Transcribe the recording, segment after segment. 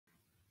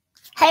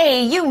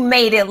Hey, you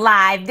made it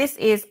live. This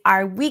is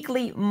our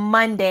weekly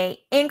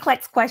Monday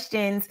NCLEX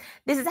questions.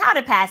 This is how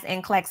to pass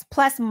NCLEX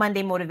plus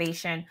Monday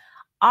motivation.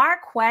 Our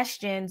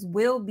questions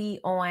will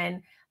be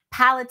on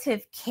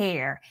palliative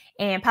care,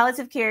 and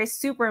palliative care is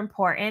super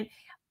important.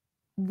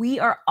 We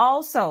are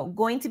also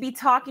going to be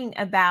talking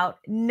about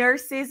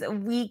Nurses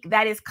Week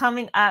that is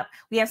coming up.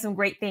 We have some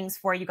great things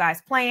for you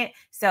guys planned,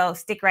 so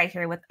stick right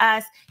here with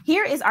us.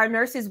 Here is our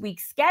Nurses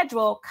Week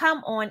schedule.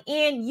 Come on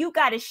in. You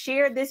got to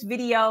share this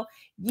video.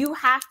 You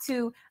have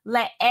to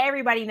let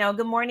everybody know.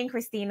 Good morning,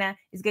 Christina.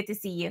 It's good to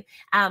see you.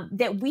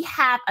 That we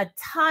have a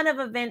ton of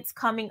events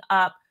coming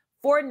up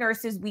for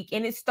Nurses Week,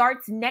 and it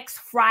starts next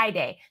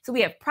Friday. So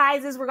we have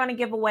prizes we're going to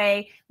give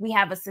away. We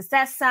have a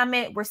success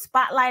summit. We're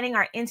spotlighting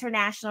our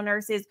international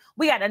nurses.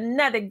 We got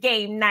another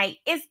game night.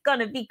 It's going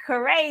to be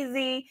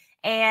crazy,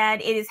 and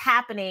it is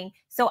happening.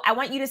 So I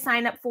want you to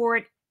sign up for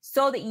it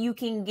so that you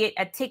can get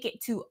a ticket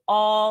to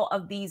all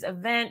of these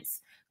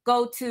events.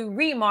 Go to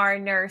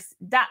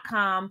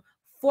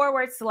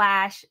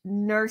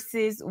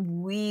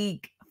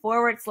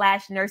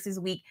remarnurse.com/Nurses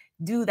Week.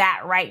 Do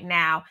that right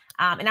now.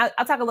 And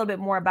I'll talk a little bit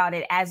more about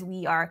it as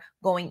we are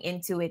going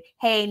into it.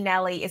 Hey,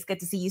 Nelly, it's good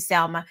to see you,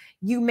 Selma.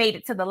 You made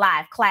it to the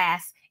live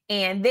class.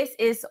 And this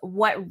is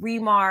what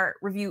Remar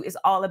Review is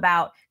all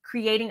about,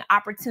 creating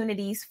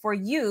opportunities for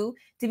you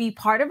to be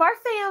part of our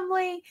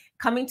family,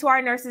 coming to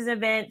our nurses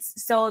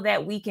events so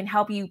that we can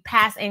help you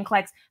pass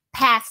NCLEX,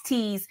 pass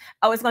T's.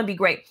 Oh, it's going to be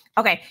great.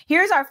 Okay,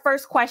 here's our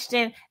first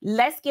question.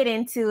 Let's get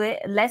into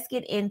it.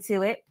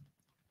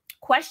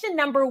 Question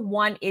number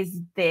 1 is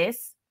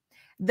this.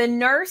 The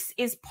nurse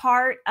is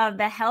part of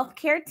the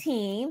healthcare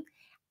team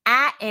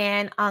at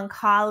an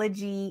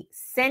oncology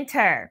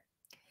center.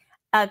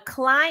 A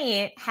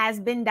client has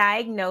been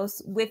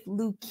diagnosed with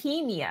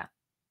leukemia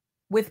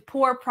with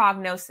poor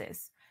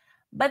prognosis,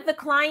 but the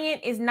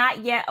client is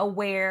not yet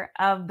aware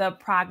of the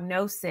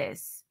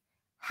prognosis.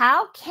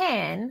 How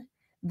can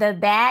the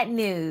bad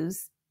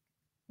news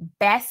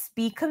best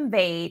be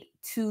conveyed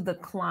to the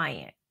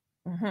client?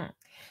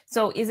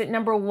 So is it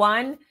number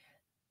 1?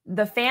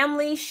 The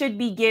family should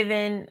be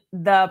given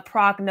the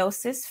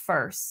prognosis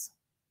first.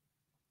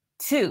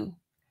 2,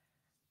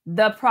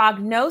 the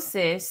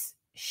prognosis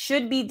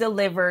should be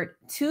delivered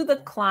to the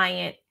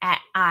client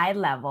at eye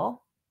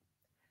level.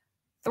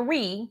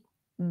 3,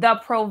 the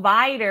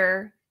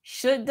provider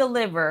should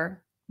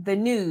deliver the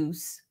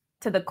news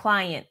to the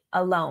client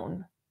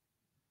alone.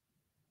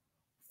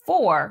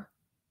 4,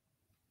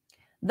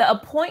 the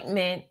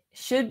appointment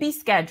should be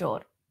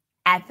scheduled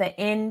at the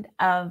end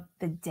of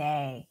the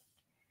day.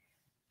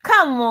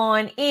 Come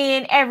on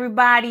in,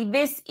 everybody.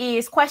 This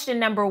is question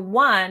number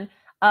 1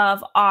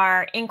 of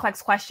our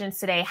NCLEX questions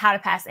today, how to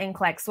pass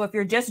NCLEX. So if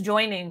you're just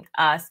joining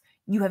us,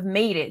 you have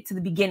made it to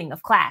the beginning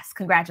of class.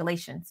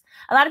 Congratulations.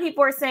 A lot of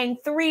people are saying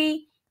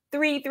 3,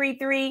 3, 3,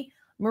 3.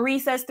 Marie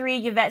says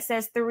 3. Yvette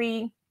says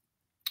 3.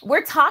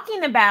 We're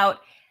talking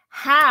about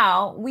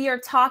how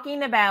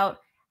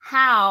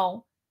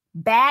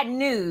bad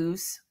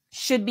news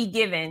should be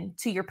given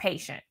to your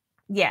patient.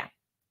 Yeah.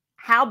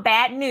 How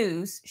bad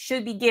news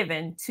should be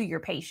given to your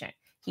patient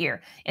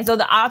here. And so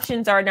the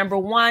options are number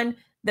 1,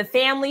 the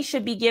family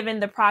should be given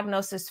the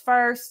prognosis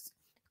first.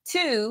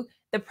 2,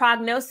 the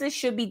prognosis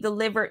should be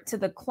delivered to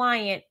the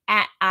client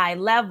at eye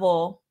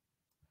level.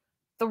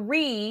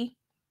 3,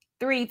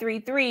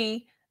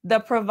 the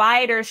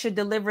provider should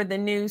deliver the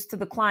news to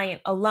the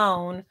client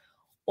alone.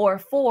 Or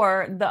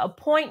 4, the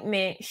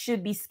appointment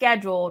should be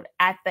scheduled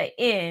at the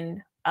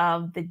end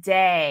of the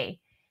day.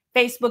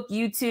 Facebook,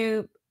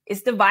 YouTube,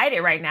 it's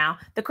divided right now.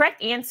 The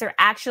correct answer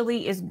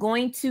actually is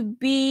going to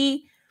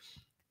be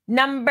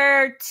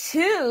number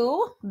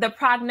 2. The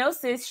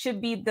prognosis should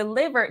be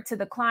delivered to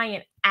the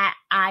client at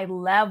eye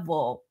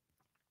level.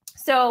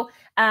 So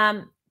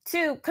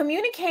 2,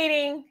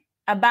 communicating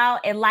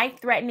about a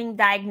life-threatening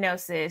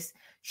diagnosis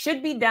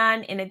should be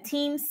done in a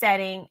team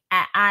setting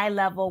at eye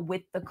level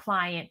with the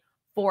client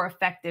for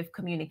effective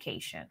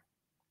communication.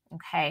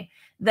 Okay.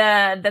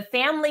 The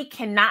family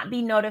cannot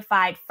be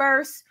notified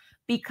first,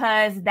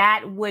 because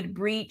that would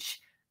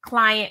breach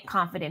client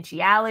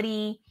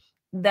confidentiality.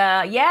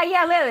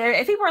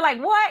 If people are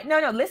like, what?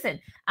 No, listen.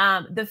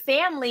 The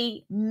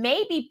family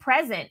may be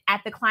present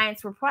at the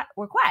client's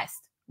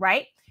request,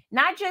 right?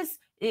 Not just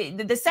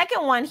the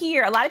second one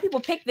here. A lot of people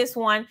pick this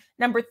one.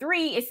 Number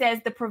 3, it says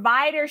the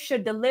provider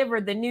should deliver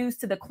the news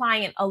to the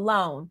client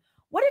alone.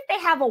 What if they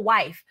have a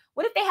wife?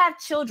 What if they have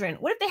children?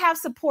 What if they have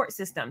support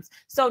systems?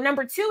 So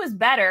number 2 is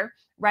better,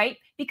 right?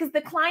 Because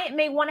the client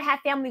may want to have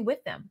family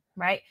with them,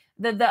 right?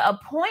 The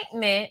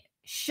appointment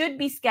should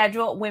be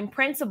scheduled when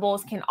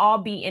principals can all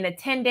be in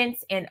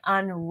attendance and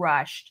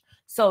unrushed.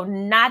 So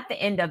not the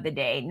end of the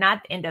day,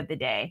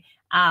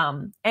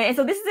 And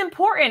so this is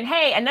important.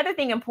 Hey, another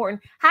thing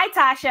important. Hi,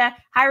 Tasha.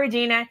 Hi,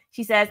 Regina.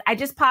 She says, I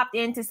just popped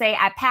in to say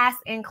I passed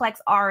NCLEX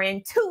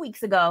RN 2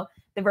 weeks ago.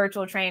 The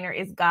virtual trainer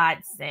is God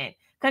sent.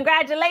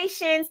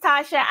 Congratulations,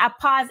 Tasha. I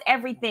pause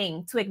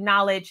everything to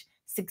acknowledge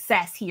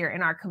success here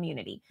in our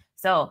community.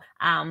 So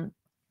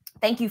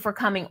thank you for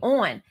coming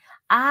on.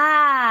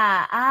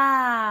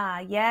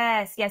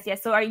 Yes, yes,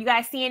 yes. So are you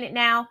guys seeing it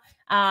now?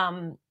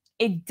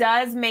 It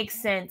does make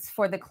sense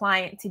for the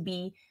client to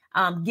be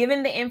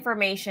given the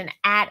information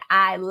at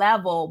eye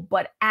level,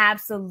 but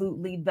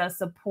absolutely the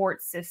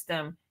support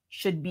system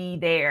should be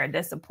there.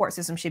 The support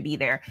system should be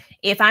there.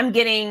 If I'm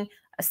getting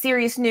a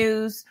serious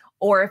news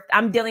or if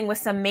I'm dealing with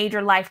some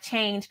major life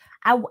change,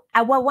 I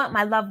will want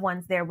my loved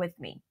ones there with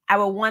me. I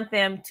will want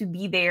them to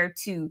be there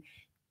to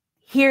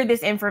hear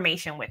this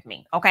information with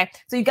me. Okay.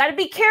 So you got to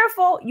be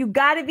careful. You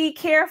got to be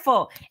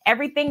careful.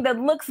 Everything that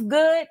looks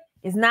good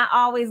is not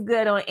always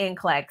good on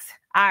NCLEX.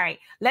 All right.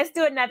 Let's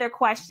do another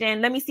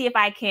question. Let me see if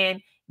I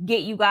can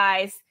get you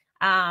guys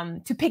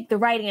to pick the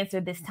right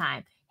answer this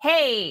time.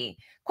 Hey,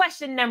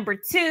 question number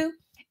 2.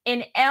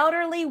 An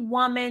elderly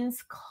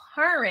woman's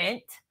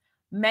current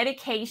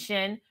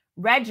medication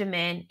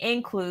regimen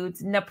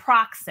includes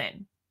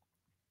naproxen.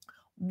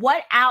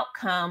 What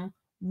outcome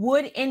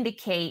would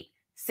indicate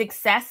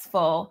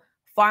successful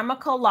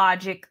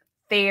pharmacologic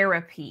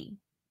therapy?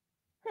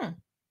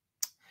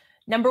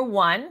 Number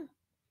 1,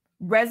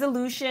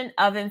 resolution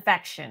of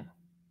infection.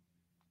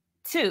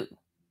 2,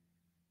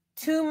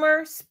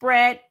 tumor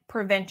spread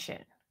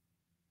prevention.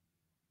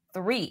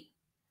 3,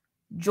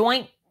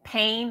 joint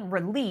pain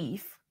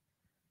relief.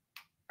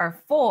 Or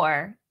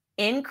 4,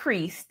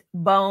 increased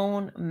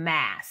bone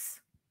mass.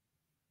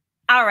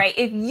 All right,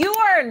 if you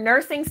are a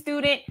nursing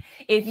student,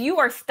 if you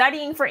are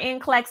studying for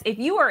NCLEX, if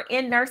you are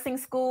in nursing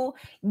school,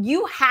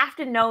 you have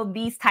to know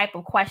these type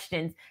of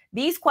questions.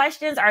 These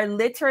questions are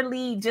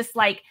literally just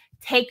like,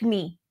 take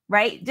me,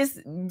 right? Just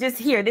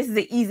here, this is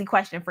an easy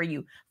question for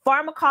you.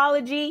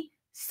 Pharmacology,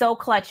 so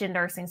clutch in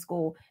nursing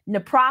school.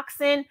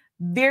 Naproxen,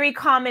 very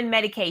common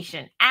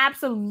medication,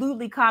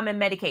 absolutely common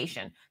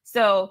medication.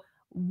 So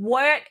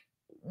what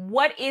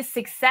is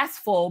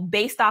successful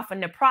based off of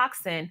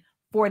naproxen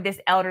for this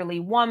elderly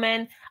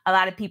woman? A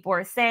lot of people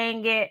are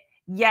saying it.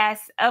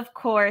 Yes, of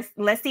course.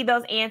 Let's see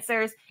those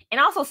answers. And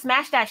also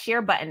smash that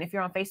share button if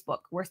you're on Facebook.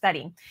 We're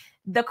studying.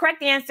 The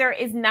correct answer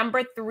is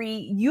number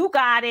 3. You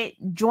got it.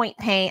 Joint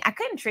pain. I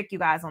couldn't trick you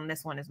guys on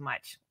this one as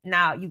much.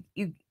 No,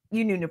 you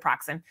knew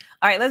naproxen.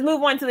 All right, let's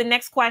move on to the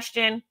next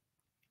question.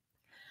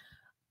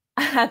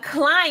 A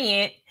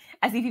client,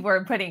 I see people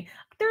are putting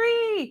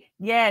 3.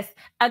 Yes,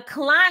 a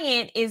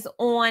client is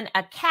on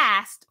a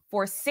cast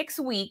for 6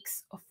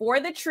 weeks for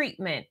the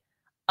treatment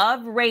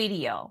of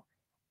radial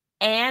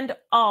and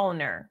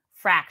ulnar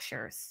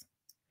fractures,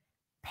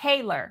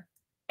 palar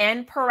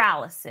and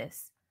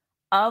paralysis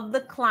of the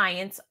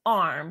client's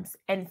arms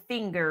and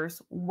fingers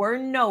were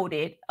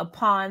noted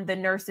upon the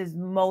nurse's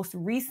most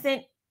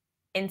recent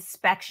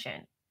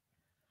inspection.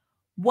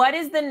 What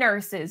is the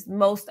nurse's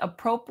most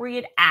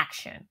appropriate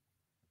action?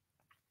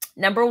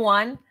 Number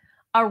 1,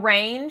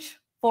 arrange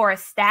for a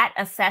stat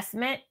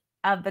assessment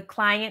of the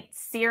client's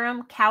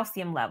serum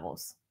calcium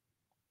levels.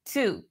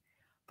 2,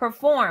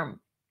 perform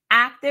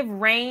active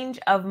range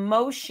of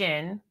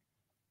motion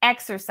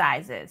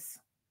exercises.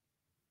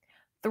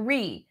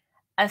 3,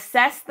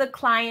 assess the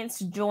client's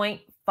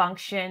joint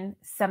function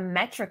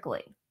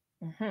symmetrically.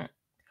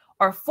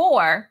 Or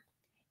 4,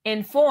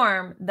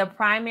 inform the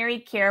primary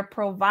care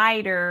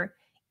provider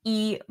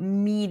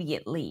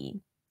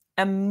immediately.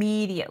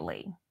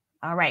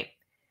 All right.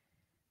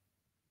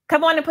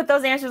 Come on and put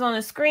those answers on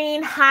the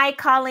screen. Hi,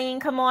 Colleen.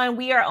 Come on.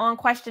 We are on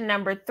question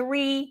number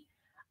 3.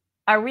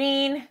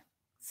 Irene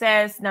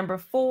says number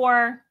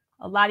 4.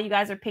 A lot of you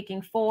guys are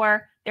picking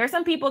 4. There are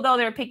some people, though,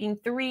 that are picking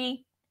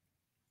 3.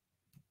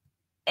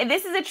 And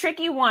this is a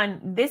tricky one.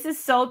 This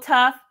is so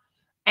tough.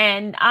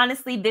 And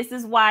honestly, this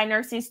is why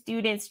nursing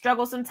students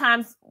struggle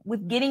sometimes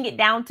with getting it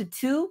down to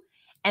 2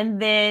 and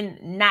then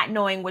not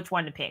knowing which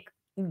one to pick.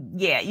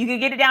 Yeah, you can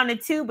get it down to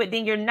 2, but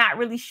then you're not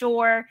really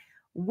sure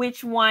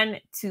which one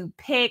to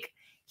pick.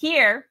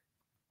 Here,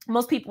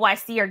 most people I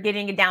see are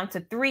getting it down to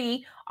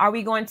 3. Are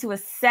we going to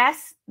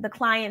assess the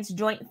client's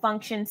joint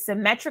function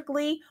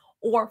symmetrically?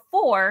 Or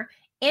 4,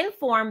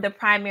 inform the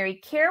primary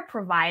care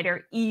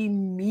provider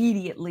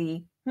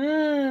immediately?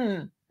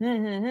 The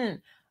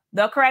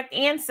correct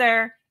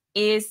answer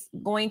is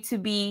going to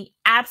be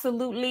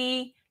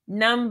absolutely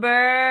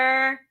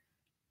number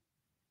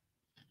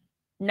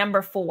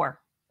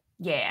 4.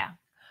 Yeah.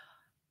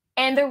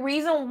 And the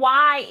reason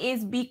why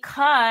is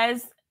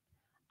because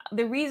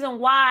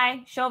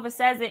Shova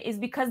says it is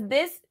because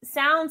this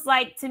sounds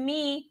like, to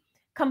me,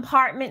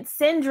 compartment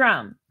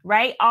syndrome,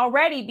 right?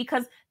 Already,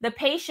 because the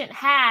patient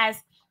has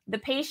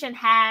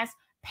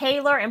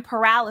palar and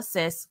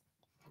paralysis.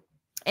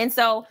 And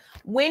so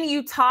when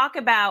you talk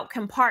about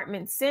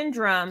compartment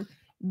syndrome,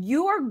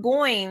 you are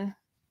going,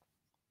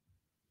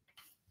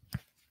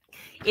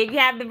 if you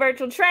have the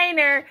virtual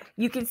trainer,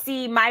 you can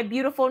see my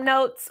beautiful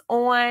notes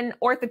on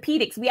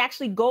orthopedics. We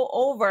actually go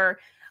over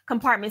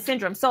compartment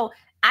syndrome. So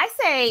I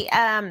say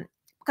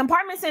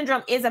compartment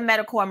syndrome is a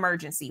medical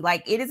emergency.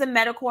 Like, it is a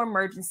medical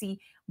emergency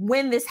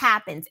when this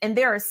happens. And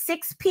there are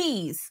 6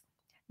 Ps.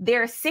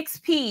 There are 6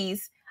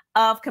 Ps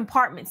of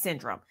compartment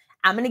syndrome.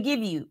 I'm going to give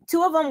you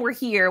 2 of them were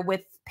here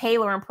with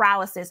palar and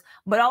paralysis,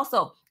 but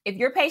also if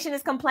your patient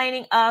is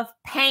complaining of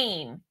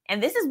pain,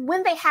 and this is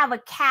when they have a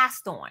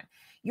cast on,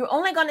 you're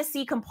only going to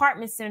see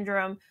compartment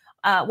syndrome,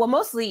 well,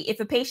 mostly if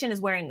a patient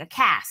is wearing a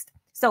cast.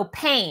 So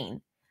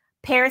pain,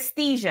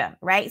 paresthesia,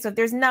 right? So if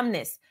there's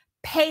numbness,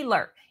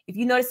 pallor, if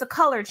you notice a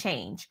color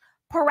change,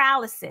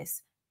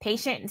 paralysis,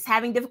 patient is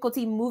having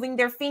difficulty moving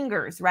their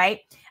fingers,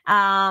 right?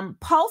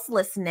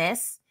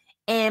 Pulselessness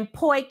and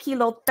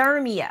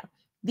poikilothermia.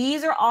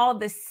 These are all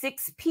the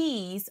 6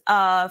 P's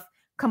of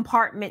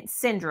compartment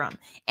syndrome.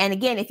 And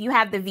again, if you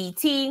have the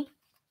VT,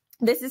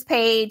 this is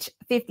page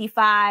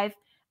 55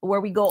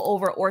 where we go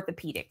over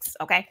orthopedics.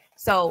 Okay.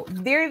 So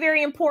very,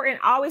 very important.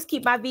 Always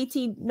keep my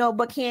VT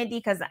notebook handy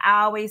because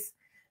I always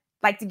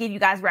like to give you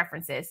guys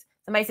references.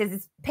 Somebody says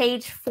it's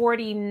page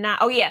 49.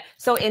 Oh yeah.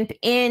 So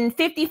in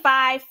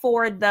 55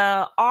 for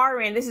the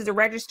RN, this is a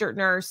registered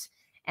nurse.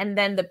 And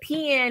then the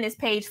PN is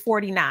page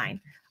 49.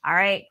 All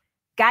right.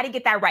 Got to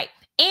get that right.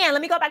 And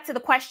let me go back to the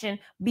question,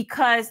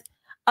 because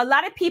a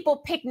lot of people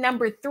pick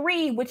number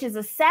 3, which is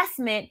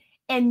assessment.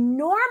 And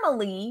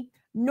normally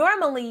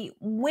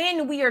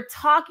when we are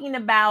talking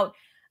about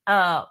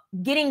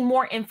getting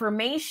more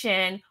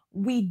information,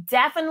 we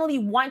definitely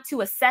want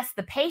to assess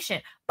the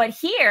patient. But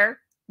here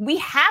we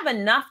have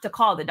enough to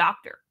call the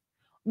doctor.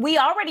 We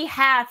already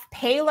have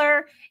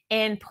pallor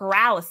and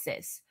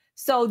paralysis.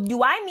 So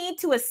do I need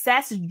to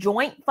assess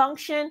joint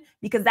function?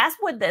 Because that's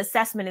what the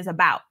assessment is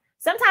about.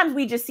 Sometimes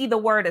we just see the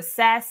word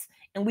assess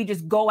and we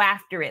just go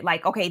after it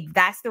like, okay,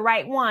 that's the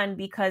right one.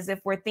 Because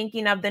if we're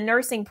thinking of the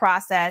nursing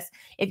process,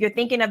 if you're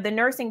thinking of the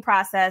nursing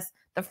process,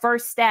 the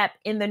first step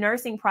in the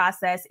nursing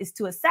process is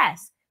to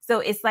assess. So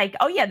it's like,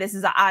 oh yeah, this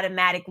is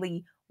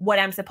automatically what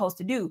I'm supposed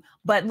to do.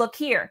 But look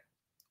here,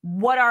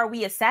 what are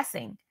we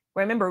assessing?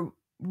 Remember,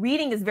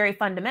 reading is very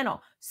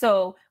fundamental.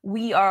 So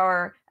we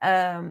are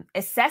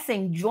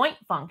assessing joint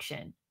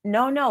function.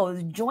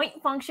 No,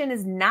 joint function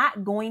is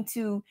not going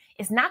to,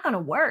 it's not going to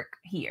work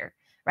here,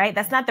 right?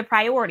 That's not the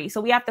priority.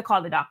 So we have to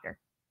call the doctor.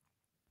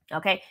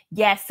 Okay.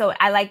 Yes. So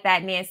I like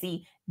that,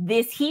 Nancy.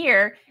 This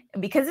here,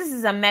 because this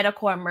is a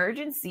medical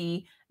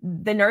emergency,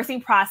 the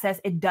nursing process,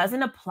 it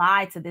doesn't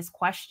apply to this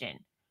question,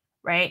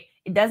 right?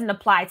 It doesn't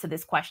apply to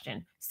this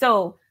question.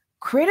 So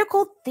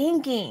critical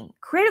thinking,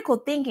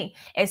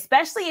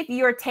 especially if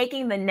you're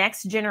taking the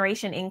next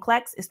generation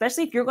NCLEX,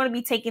 especially if you're going to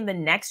be taking the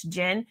next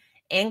gen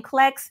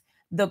NCLEX,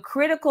 the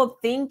critical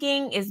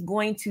thinking is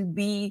going to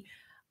be,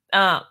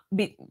 well,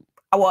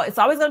 it's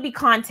always going to be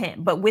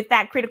content, but with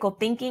that critical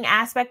thinking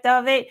aspect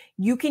of it,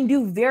 you can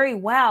do very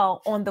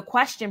well on the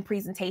question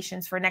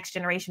presentations for next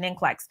generation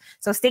NCLEX.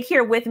 So stick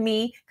here with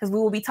me because we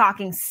will be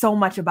talking so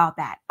much about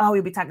that. Oh,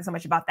 we'll be talking so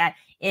much about that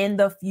in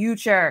the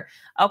future.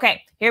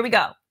 Okay, here we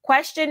go.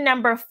 Question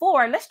number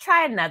 4. Let's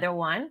try another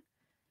one.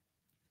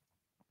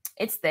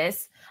 It's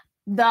this.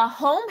 The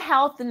home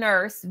health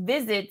nurse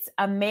visits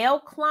a male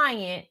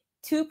client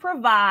to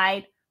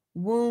provide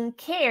wound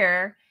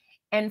care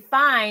and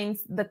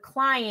finds the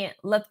client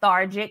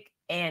lethargic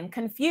and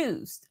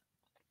confused.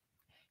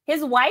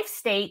 His wife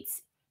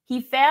states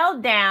he fell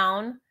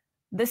down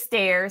the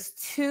stairs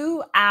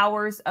 2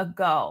 hours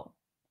ago.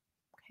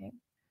 Okay.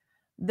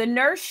 The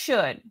nurse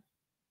should,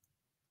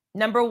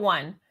 number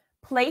 1,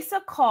 place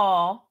a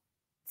call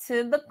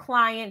to the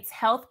client's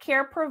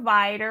healthcare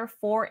provider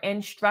for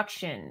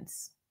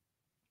instructions.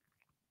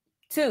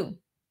 2,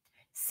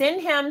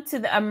 send him to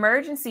the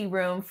emergency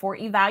room for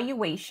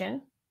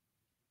evaluation.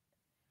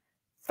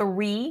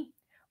 3,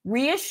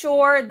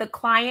 reassure the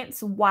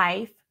client's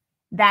wife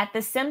that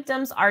the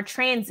symptoms are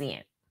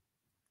transient.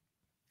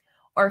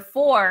 Or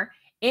 4,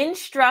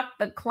 instruct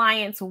the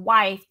client's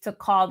wife to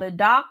call the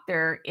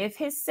doctor if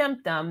his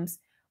symptoms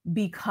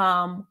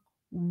become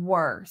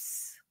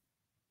worse.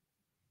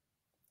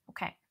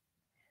 Okay.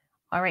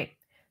 All right.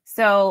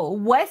 So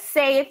what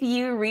saith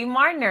you,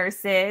 Remar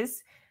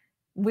nurses?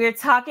 We're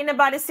talking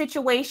about a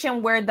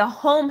situation where the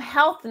home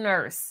health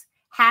nurse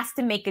has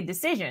to make a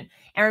decision.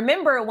 And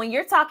remember, when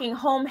you're talking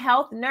home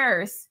health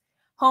nurse,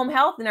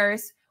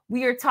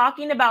 we are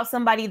talking about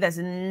somebody that's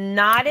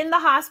not in the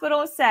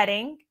hospital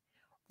setting,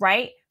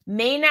 right?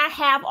 May not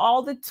have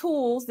all the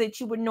tools that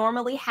you would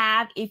normally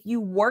have if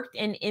you worked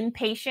in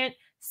inpatient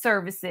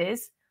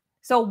services.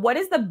 So what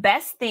is the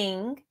best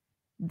thing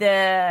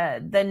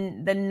the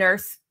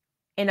nurse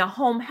in a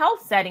home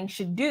health setting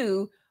should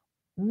do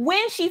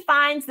when she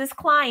finds this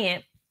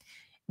client?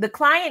 The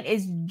client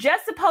is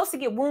just supposed to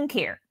get wound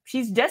care.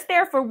 She's just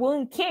there for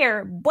wound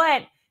care,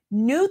 but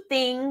new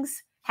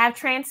things have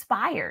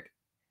transpired.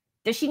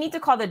 Does she need to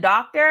call the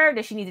doctor?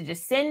 Does she need to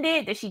just send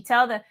it? Does she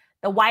tell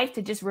the wife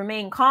to just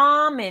remain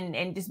calm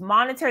and just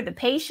monitor the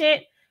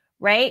patient,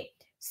 right?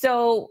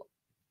 So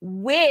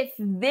with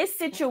this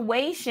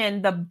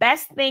situation, the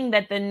best thing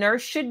that the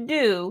nurse should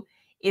do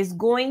is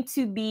going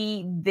to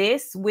be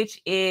this,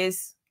 which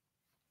is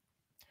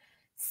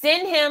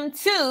send him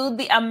to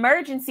the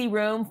emergency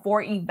room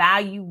for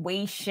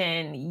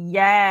evaluation.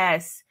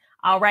 Yes.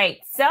 All right.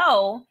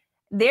 So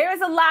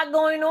there's a lot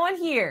going on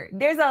here.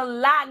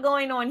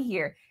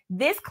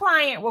 This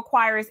client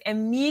requires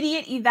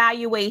immediate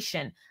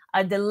evaluation.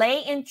 A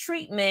delay in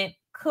treatment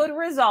could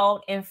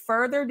result in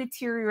further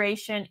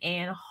deterioration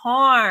and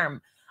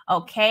harm.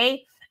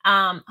 Okay.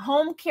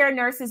 Home care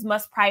nurses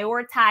must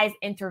prioritize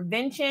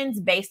interventions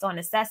based on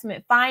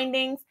assessment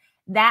findings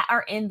that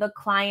are in the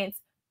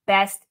client's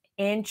best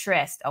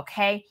interest.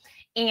 Okay.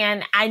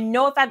 And I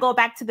know if I go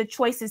back to the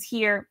choices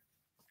here,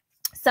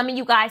 some of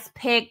you guys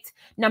picked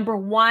number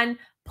one,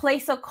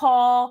 place a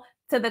call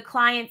to the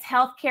client's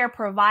healthcare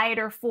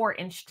provider for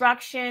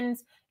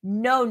instructions.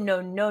 No,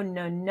 no, no,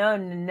 no, no,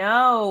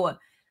 no.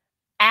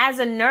 As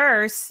a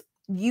nurse,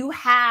 you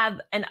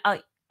have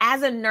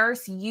as a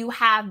nurse, you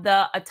have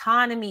the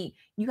autonomy,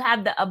 you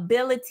have the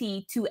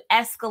ability to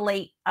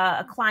escalate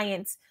a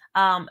client's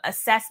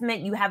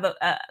assessment. You have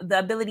the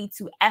ability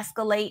to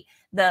escalate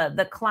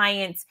the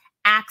client's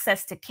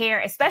access to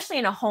care, especially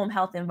in a home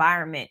health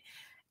environment.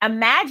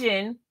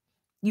 Imagine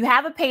you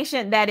have a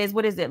patient that is,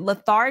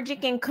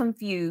 lethargic and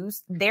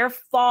confused. They're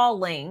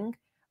falling,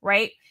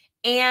 right?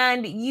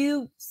 And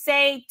you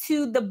say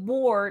to the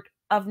board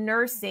of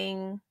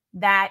nursing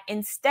that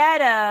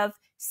instead of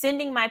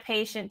sending my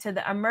patient to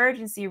the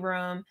emergency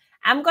room,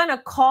 I'm going to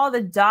call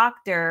the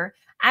doctor.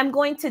 I'm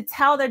going to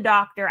tell the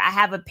doctor I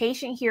have a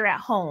patient here at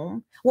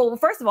home. Well,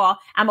 first of all,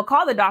 I'm going to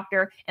call the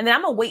doctor and then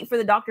I'm going to wait for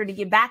the doctor to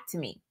get back to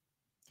me.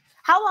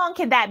 How long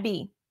can that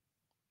be?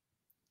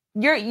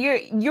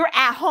 You're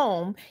at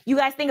home. You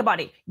guys think about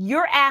it.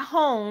 You're at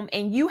home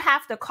and you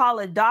have to call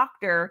a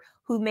doctor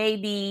who may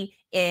be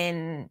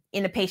in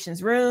a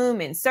patient's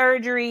room, in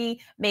surgery,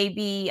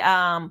 maybe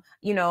around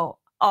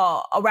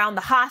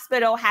the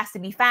hospital, has to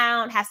be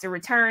found, has to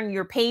return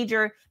your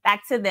pager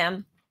back to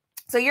them.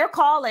 So you're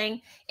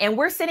calling and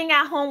we're sitting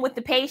at home with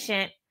the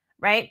patient,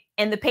 right?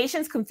 And the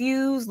patient's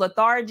confused,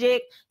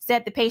 lethargic,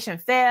 said the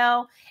patient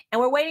fell,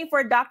 and we're waiting for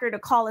a doctor to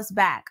call us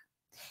back.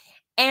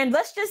 And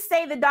let's just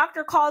say the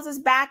doctor calls us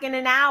back in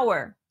an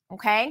hour,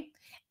 okay?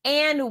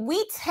 And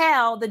we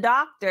tell the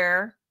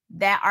doctor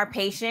that our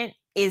patient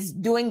is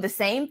doing the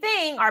same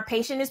thing. Our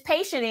patient is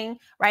patienting,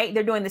 right?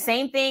 They're doing the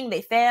same thing.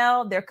 They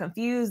fell, they're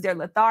confused, they're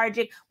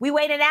lethargic. We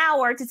wait an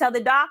hour to tell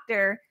the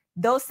doctor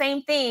those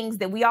same things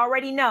that we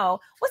already know.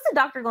 What's the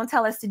doctor going to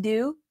tell us to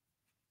do?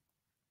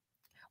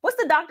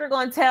 What's the doctor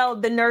going to tell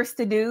the nurse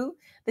to do?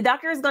 The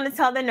doctor is going to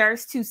tell the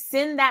nurse to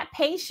send that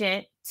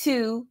patient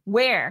to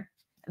where?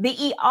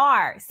 The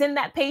ER, send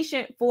that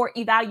patient for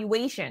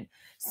evaluation.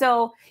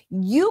 So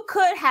you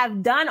could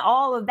have done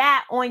all of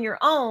that on your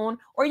own,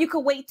 or you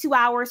could wait 2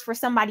 hours for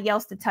somebody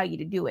else to tell you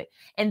to do it.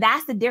 And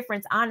that's the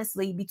difference,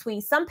 honestly,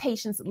 between some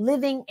patients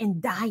living and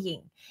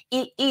dying.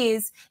 It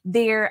is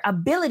their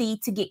ability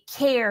to get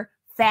care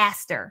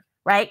faster,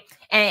 right?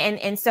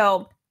 And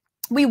so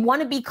we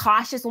want to be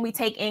cautious when we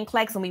take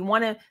NCLEX, and we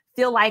want to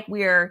feel like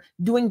we're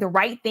doing the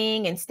right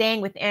thing and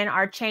staying within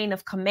our chain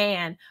of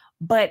command.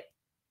 But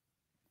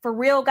for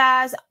real,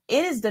 guys,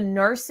 it is the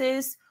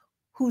nurses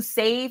who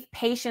save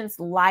patients'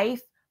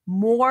 life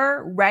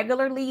more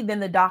regularly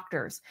than the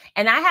doctors.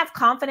 And I have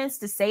confidence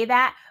to say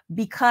that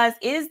because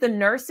it is the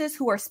nurses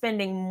who are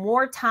spending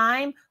more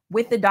time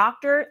with the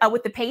doctor,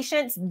 with the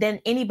patients than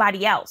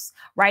anybody else,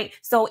 right?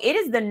 So it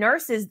is the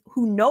nurses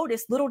who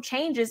notice little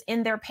changes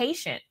in their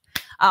patient.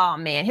 Oh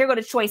man, here go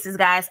the choices,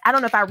 guys. I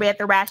don't know if I read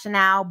the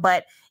rationale,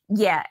 but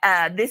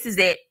yeah, this is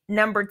it.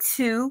 Number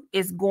 2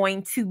 is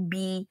going to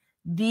be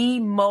the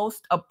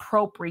most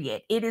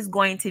appropriate. It is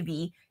going to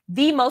be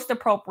the most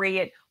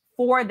appropriate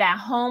for that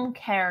home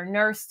care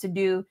nurse to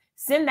do.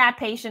 Send that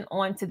patient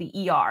on to the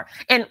ER.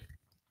 And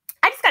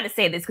I just got to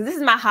say this because this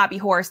is my hobby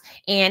horse.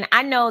 And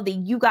I know that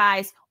you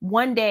guys,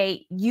 one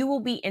day you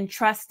will be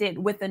entrusted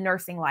with a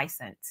nursing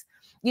license.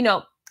 You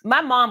know,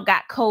 my mom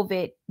got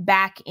COVID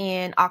back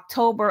in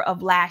October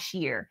of last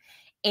year.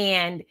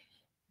 And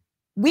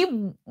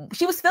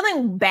she was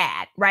feeling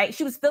bad, right?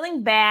 She was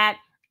feeling bad.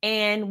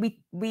 And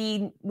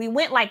we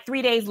went like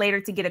 3 days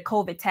later to get a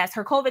COVID test.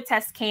 Her COVID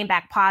test came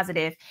back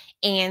positive.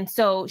 And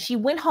so she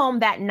went home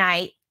that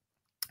night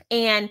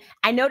and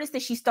I noticed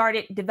that she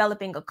started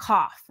developing a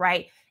cough,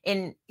 right?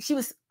 And she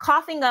was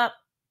coughing up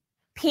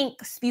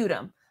pink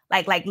sputum,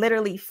 like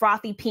literally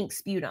frothy pink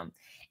sputum.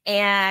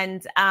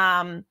 And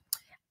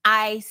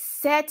I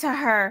said to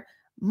her,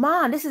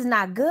 Mom, this is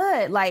not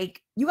good.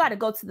 Like, you got to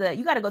go to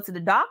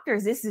the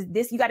doctors.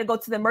 You got to go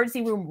to the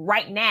emergency room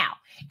right now.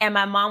 And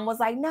my mom was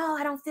like, no,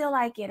 I don't feel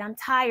like it. I'm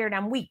tired.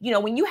 I'm weak. You know,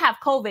 when you have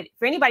COVID,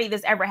 for anybody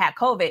that's ever had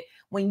COVID,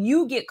 when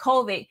you get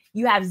COVID,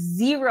 you have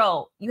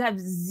zero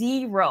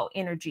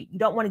energy. You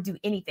don't want to do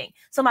anything.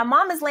 So my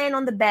mom is laying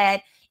on the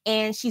bed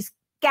and she's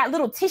got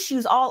little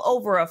tissues all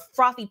over, a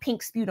frothy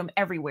pink sputum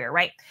everywhere,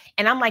 right?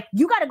 And I'm like,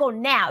 you got to go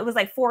now. It was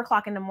like 4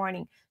 o'clock in the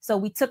morning. So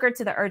we took her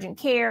to the urgent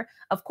care.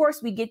 Of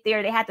course, we get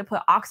there. They had to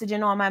put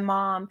oxygen on my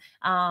mom.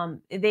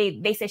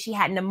 They said she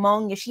had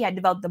pneumonia. She had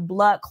developed a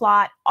blood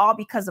clot, all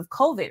because of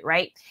COVID,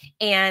 right?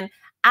 And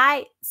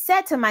I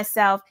said to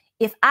myself,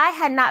 if I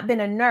had not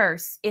been a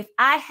nurse, if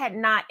I had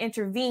not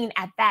intervened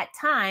at that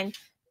time,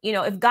 you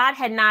know, if God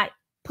had not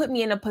put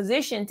me in a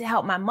position to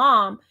help my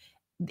mom,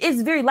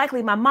 it's very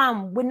likely my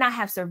mom would not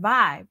have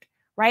survived,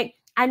 right?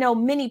 I know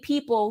many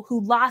people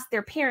who lost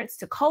their parents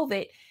to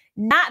COVID,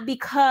 not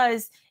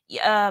because,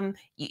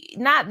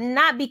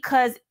 not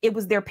because it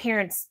was their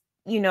parents,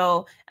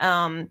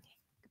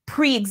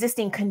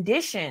 pre-existing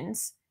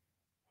conditions.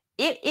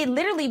 It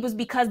literally was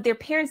because their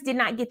parents did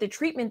not get the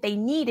treatment they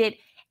needed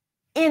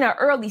in an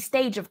early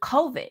stage of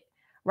COVID,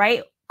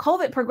 right?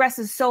 COVID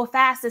progresses so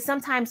fast that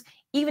sometimes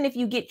even if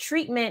you get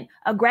treatment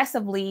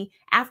aggressively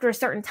after a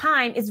certain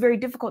time, it's very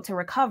difficult to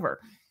recover.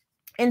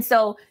 And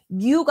so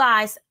you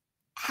guys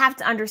have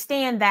to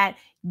understand that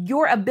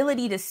your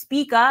ability to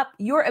speak up,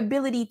 your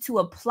ability to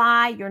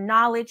apply your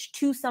knowledge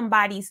to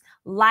somebody's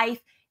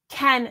life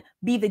can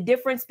be the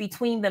difference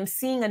between them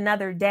seeing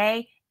another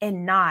day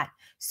and not.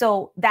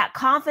 So that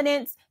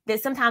confidence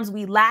that sometimes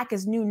we lack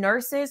as new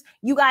nurses,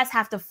 you guys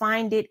have to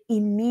find it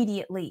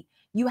immediately.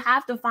 You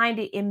have to find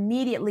it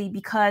immediately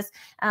because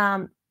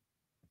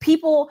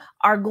people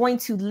are going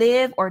to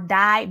live or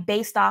die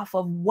based off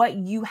of what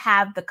you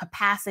have the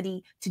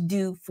capacity to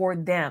do for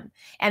them.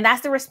 And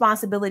that's the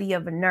responsibility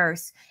of a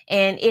nurse.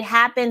 And it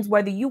happens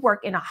whether you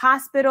work in a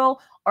hospital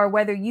or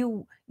whether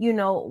you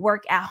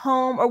work at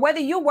home or whether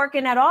you're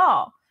working at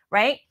all,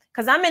 right?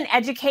 Because I'm in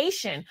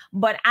education,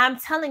 but I'm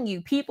telling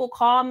you, people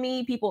call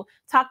me, people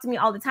talk to me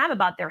all the time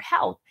about their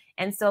health.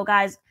 And so,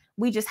 guys,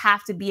 we just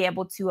have to be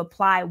able to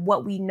apply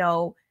what we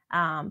know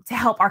to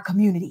help our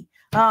community.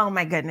 Oh,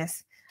 my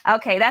goodness.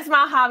 Okay, that's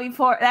my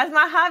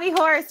hobby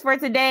horse for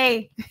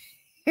today.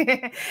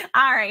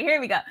 All right, here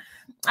we go.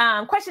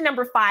 Question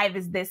number 5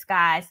 is this,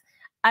 guys.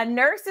 A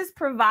nurse is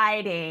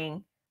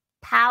providing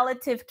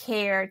palliative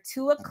care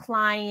to a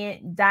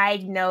client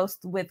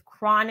diagnosed with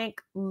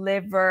chronic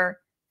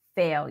liver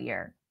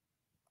failure.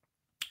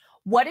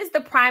 What is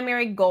the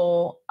primary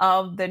goal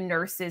of the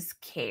nurse's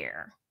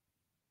care?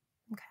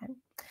 Okay.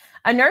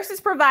 A nurse is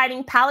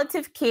providing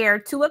palliative care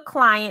to a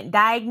client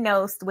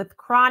diagnosed with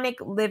chronic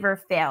liver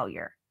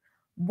failure.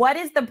 What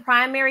is the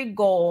primary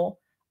goal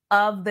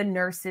of the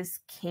nurse's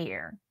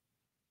care?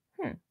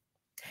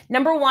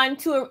 Number 1,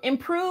 to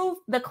improve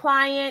the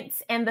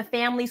client's and the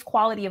family's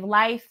quality of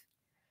life.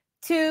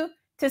 2,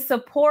 to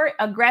support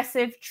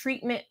aggressive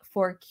treatment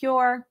for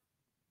cure.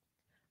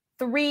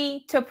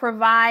 3, to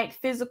provide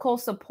physical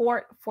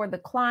support for the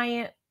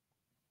client.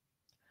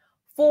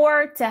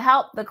 4, to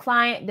help the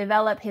client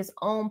develop his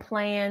own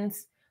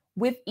plans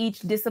with each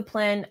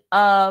discipline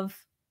of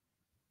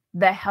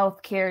the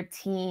healthcare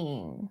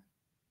team.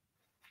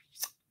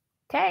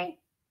 Okay.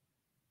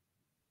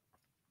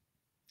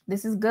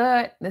 This is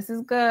good. This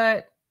is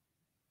good.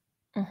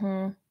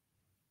 We're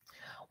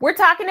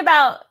talking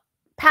about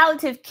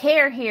palliative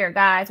care here,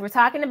 guys. We're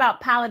talking about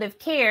palliative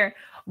care.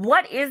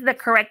 What is the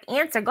correct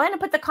answer? Go ahead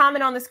and put the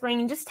comment on the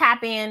screen. Just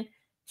tap in,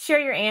 share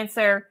your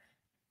answer.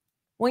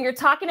 When you're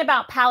talking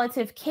about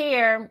palliative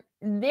care,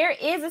 there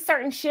is a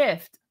certain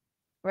shift,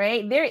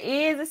 right? There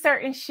is a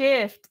certain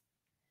shift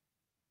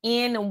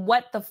in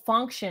what the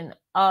function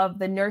of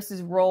the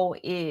nurse's role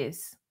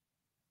is.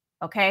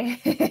 Okay.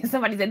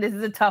 Somebody said this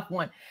is a tough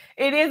one.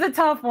 It is a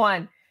tough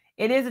one.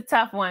 It is a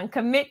tough one.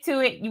 Commit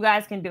to it. You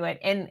guys can do it.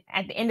 And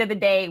at the end of the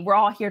day, we're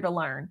all here to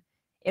learn.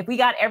 If we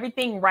got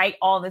everything right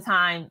all the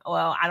time,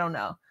 well, I don't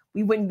know.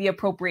 We wouldn't be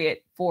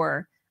appropriate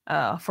for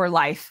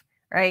life,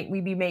 right?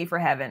 We'd be made for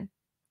heaven.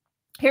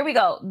 Here we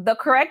go. The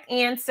correct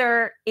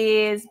answer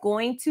is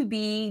going to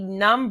be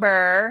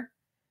number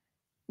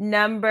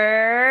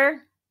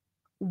 1.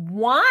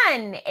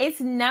 It's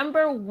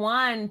number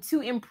 1,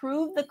 to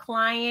improve the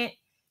client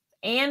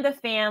and the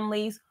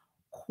family's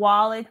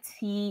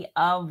quality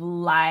of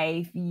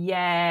life.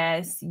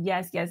 Yes.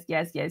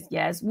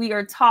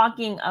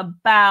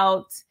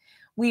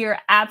 We are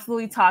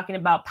absolutely talking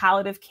about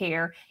palliative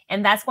care,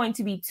 and that's going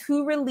to be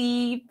to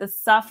relieve the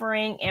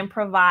suffering and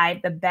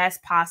provide the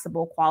best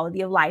possible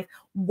quality of life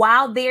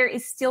while there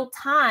is still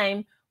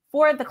time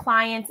for the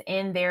clients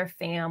and their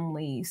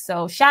families.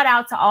 So shout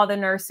out to all the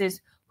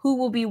nurses who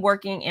will be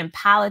working in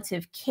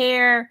palliative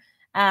care.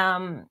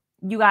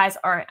 You guys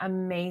are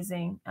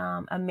amazing,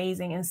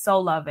 amazing, and so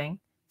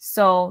loving,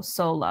 so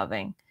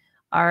loving.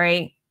 All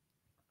right.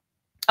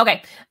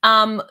 Okay.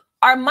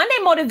 Our Monday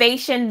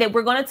motivation that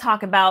we're going to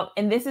talk about,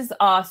 and this is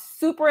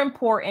super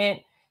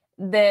important,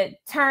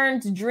 that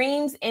turns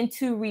dreams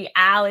into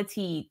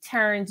reality,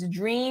 turns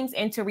dreams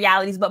into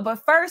realities. But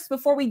first,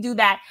 before we do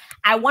that,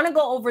 I want to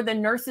go over the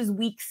Nurses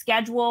Week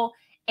schedule.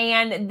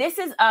 And this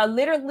is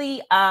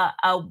literally a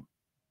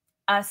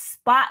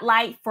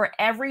spotlight for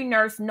every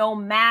nurse, no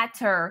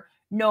matter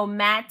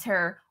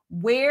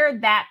where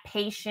that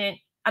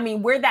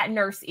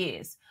nurse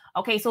is.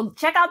 Okay, so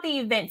check out the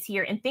events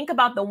here and think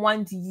about the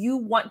ones you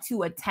want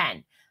to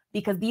attend,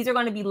 because these are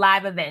going to be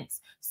live events.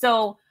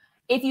 So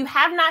if you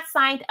have not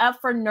signed up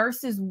for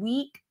Nurses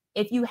Week,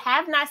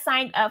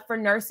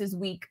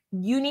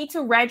 you need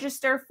to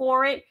register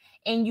for it.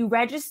 And you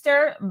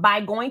register by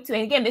going to,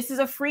 and again, this is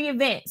a free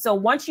event. So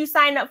once you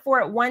sign up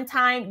for it one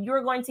time,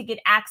 you're going to get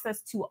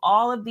access to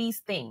all of these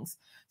things.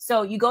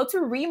 So you go to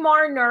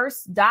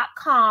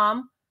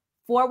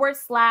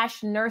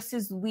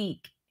remarnurse.com/Nurses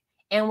Week.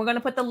 And we're going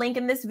to put the link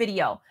in this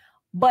video.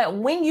 But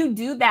when you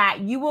do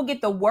that, you will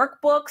get the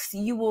workbooks,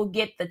 you will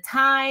get the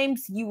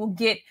times, you will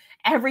get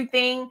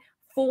everything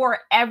for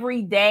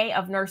every day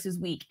of Nurses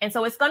Week. And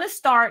so it's going to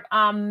start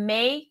on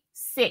May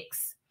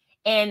 6th.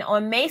 And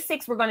on May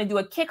 6th, we're going to do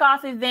a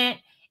kickoff event,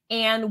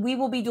 and we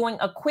will be doing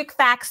a quick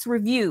facts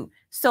review.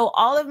 So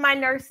all of my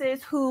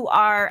nurses who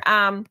are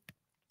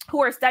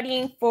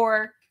studying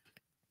for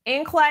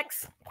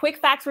NCLEX quick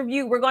facts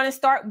review, we're going to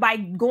start by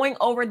going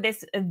over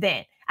this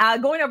event,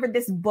 going over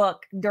this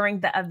book during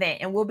the event,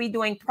 and we'll be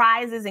doing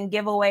prizes and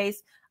giveaways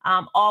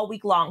all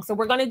week long. So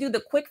we're going to do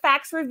the quick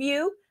facts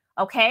review.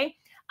 Okay.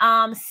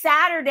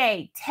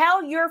 Saturday,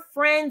 tell your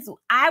friends,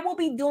 I will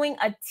be doing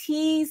a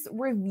teas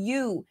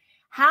review.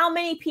 How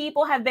many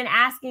people have been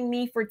asking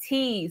me for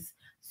teas?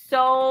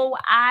 So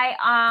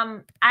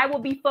I will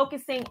be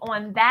focusing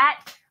on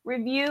that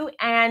review.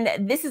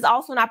 And this is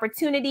also an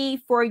opportunity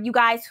for you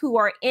guys who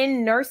are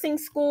in nursing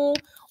school,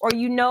 or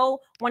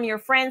one of your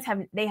friends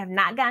have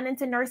not gotten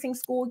into nursing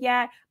school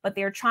yet, but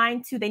they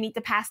need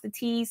to pass the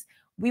teas.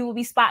 We will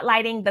be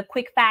spotlighting the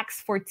Quick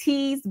Facts for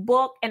Teas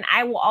book, and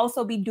I will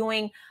also be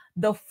doing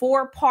the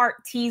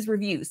 4-part teas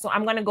review. So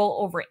I'm going to go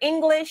over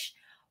English,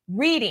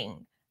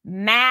 reading,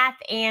 math,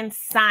 and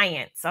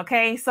science.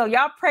 Okay. So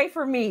y'all pray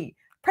for me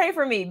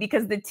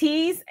because the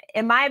teas,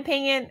 in my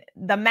opinion,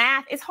 the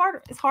math is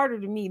harder. It's harder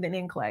to me than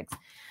NCLEX.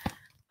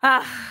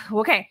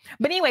 Okay.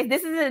 But anyways,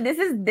 this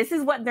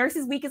is what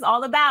Nurses Week is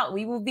all about.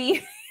 We will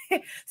be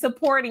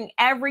supporting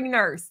every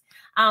nurse.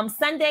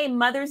 Sunday,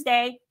 Mother's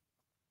Day,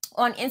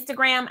 on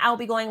Instagram, I'll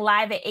be going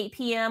live at 8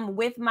 p.m.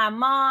 with my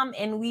mom,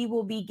 and we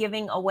will be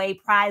giving away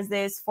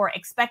prizes for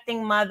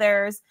expecting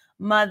mothers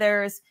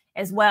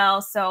as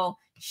well. So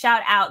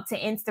shout out to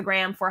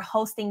Instagram for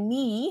hosting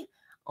me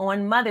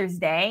on Mother's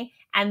Day.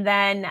 And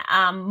then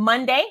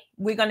Monday,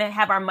 we're going to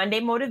have our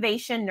Monday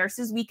Motivation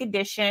Nurses Week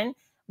edition,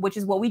 which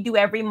is what we do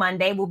every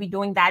Monday. We'll be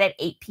doing that at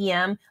 8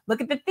 p.m.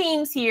 Look at the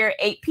themes here,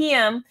 8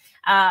 p.m.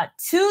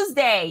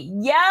 Tuesday,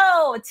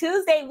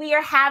 we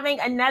are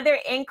having another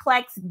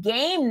NCLEX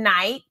game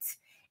night.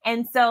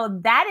 And so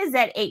that is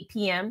at 8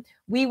 p.m.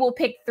 We will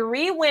pick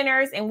 3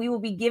 winners, and we will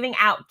be giving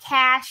out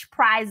cash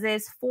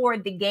prizes for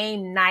the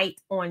game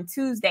night on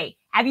Tuesday.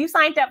 Have you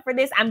signed up for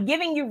this? I'm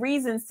giving you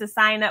reasons to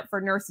sign up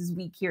for Nurses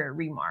Week here at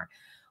Remar.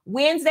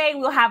 Wednesday,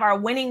 we'll have our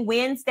Winning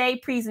Wednesday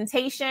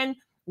presentation,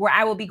 where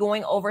I will be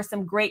going over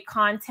some great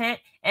content.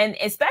 And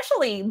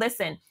especially,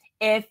 listen,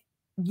 if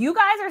you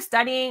guys are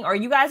studying or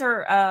you guys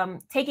are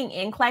taking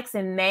NCLEX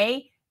in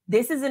May,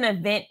 this is an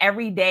event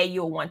every day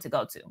you'll want to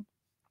go to.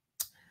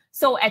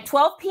 So at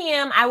 12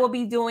 p.m., I will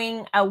be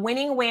doing a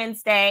Winning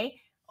Wednesday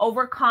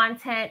over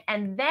content.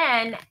 And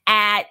then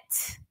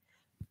at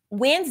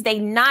Wednesday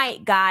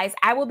night, guys,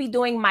 I will be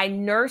doing my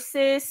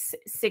Nurses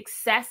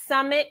Success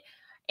Summit.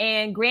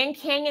 And Grand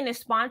Canyon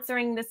is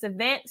sponsoring this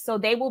event. So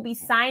they will be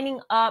signing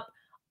up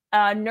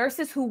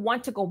nurses who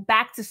want to go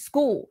back to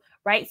school,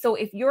 right? So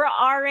if you're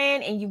an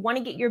RN and you want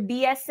to get your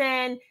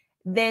BSN,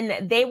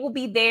 then they will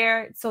be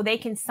there so they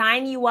can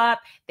sign you up.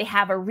 They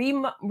have a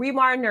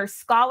Remar Nurse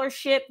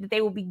Scholarship that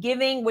they will be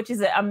giving, which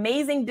is an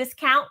amazing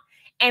discount.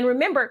 And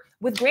remember,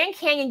 with Grand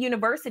Canyon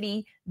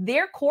University,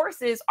 their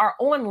courses are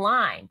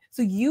online.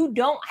 So you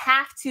don't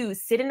have to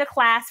sit in the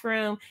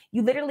classroom.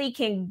 You literally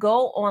can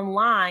go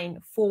online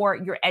for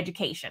your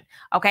education.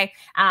 Okay.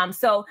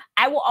 So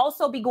I will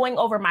also be going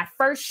over my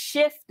First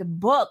Shift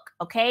book.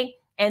 Okay.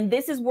 And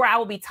this is where I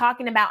will be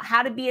talking about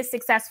how to be a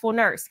successful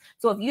nurse.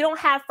 So if you don't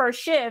have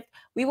First Shift,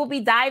 we will be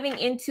diving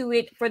into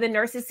it for the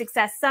Nurses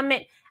Success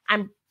Summit.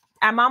 I'm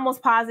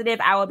almost positive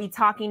I will be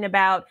talking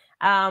about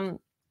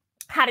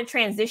how to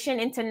transition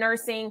into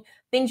nursing,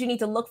 things you need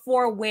to look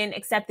for when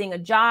accepting a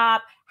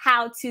job,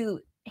 how to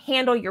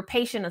handle your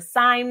patient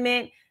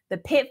assignment, the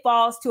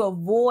pitfalls to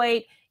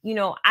avoid.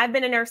 I've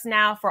been a nurse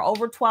now for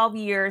over 12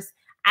 years.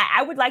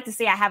 I would like to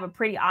say I have a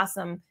pretty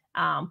awesome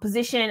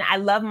position. I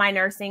love my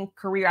nursing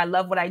career. I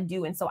love what I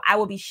do. And so I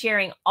will be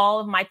sharing all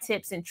of my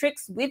tips and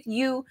tricks with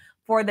you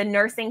for the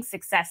Nursing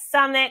Success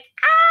Summit.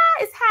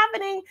 It's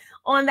happening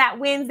on that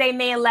Wednesday,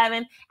 May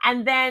 11th.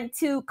 And then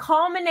to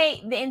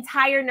culminate the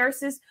entire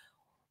Nurses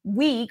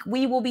Week,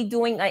 we will be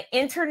doing an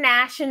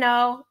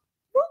International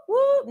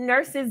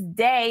Nurses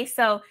Day.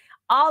 So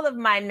all of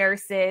my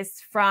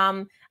nurses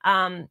from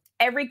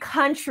every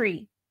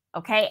country,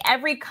 okay,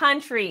 every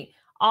country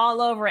all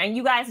over. And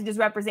you guys just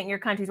represent your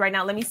countries right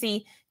now. Let me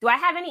see. Do I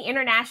have any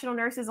international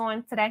nurses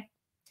on today?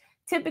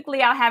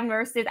 Typically, I'll have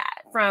nurses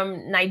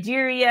from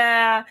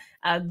Nigeria,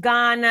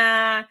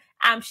 Ghana.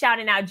 I'm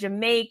shouting out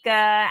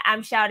Jamaica.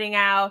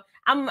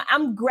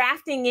 I'm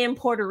grafting in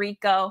Puerto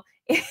Rico,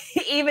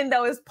 even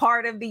though it's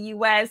part of the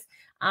U.S.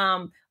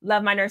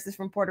 Love my nurses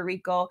from Puerto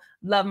Rico.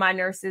 Love my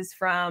nurses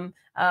from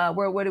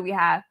what do we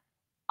have?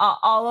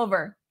 All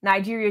over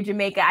Nigeria,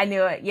 Jamaica. I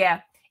knew it. Yeah.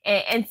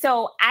 And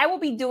so I will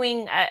be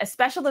doing a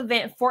special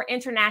event for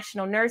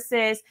international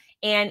nurses,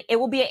 and it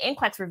will be an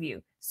NCLEX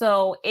review.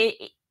 So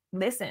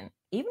listen,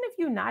 even if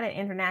you're not an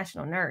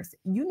international nurse,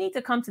 you need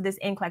to come to this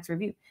NCLEX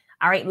review.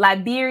 All right.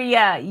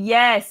 Liberia.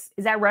 Yes.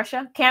 Is that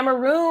Russia?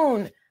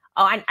 Cameroon.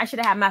 Oh, I should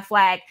have had my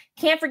flag.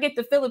 Can't forget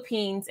the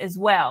Philippines as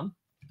well.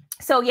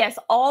 So yes,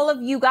 all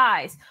of you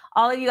guys,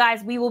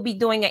 we will be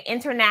doing an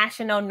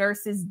International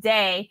Nurses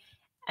Day,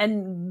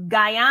 and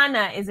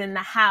Guyana is in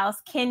the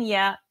house.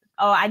 Kenya.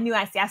 Oh,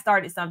 I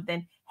started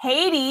something.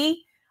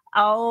 Haiti.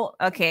 Oh,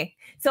 okay.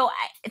 So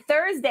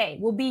Thursday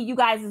will be you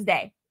guys'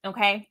 day.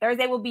 Okay.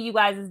 Thursday will be you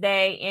guys'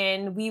 day,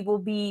 and we will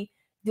be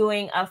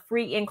doing a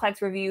free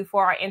NCLEX review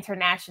for our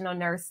international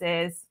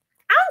nurses.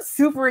 I'm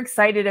super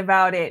excited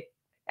about it.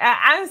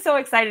 I'm so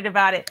excited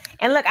about it.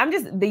 And look, I'm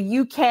just the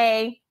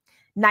UK,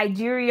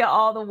 Nigeria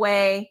all the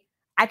way.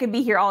 I could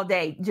be here all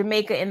day.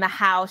 Jamaica in the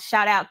house.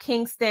 Shout out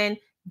Kingston,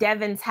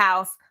 Devon's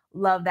house.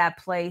 Love that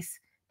place.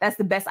 That's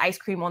the best ice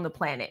cream on the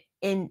planet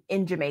in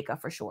Jamaica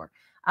for sure.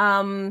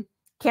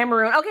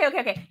 Cameroon.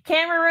 Okay.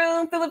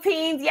 Cameroon,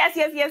 Philippines.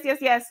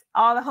 Yes.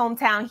 All the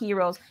hometown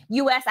heroes.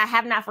 US, I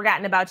have not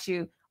forgotten about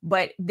you,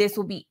 but this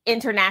will be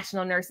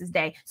International Nurses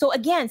Day. So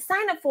again,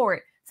 sign up for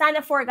it. Sign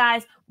up for it,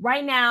 guys.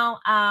 Right now,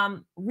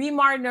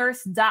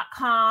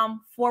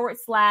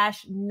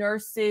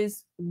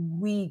 remarnurse.com/Nurses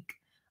Week.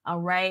 All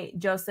right.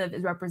 Joseph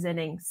is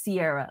representing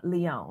Sierra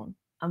Leone.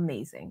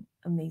 Amazing.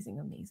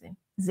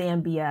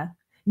 Zambia.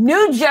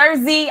 New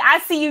Jersey. I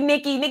see you,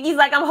 Nikki. Nikki's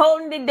like, I'm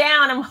holding it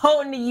down. I'm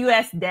holding the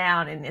U.S.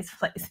 down in this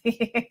place.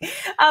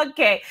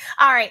 Okay.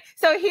 All right.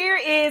 So here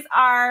is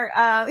our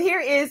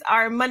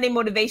Monday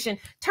motivation.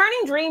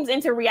 Turning dreams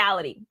into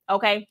reality.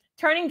 Okay.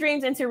 Turning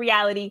dreams into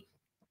reality.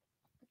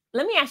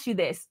 Let me ask you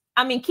this.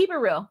 I mean, keep it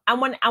real. I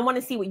want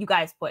to see what you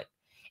guys put.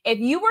 If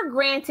you were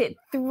granted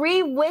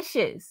 3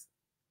 wishes,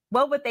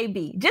 what would they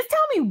be? Just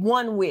tell me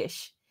one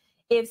wish.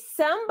 If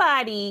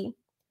somebody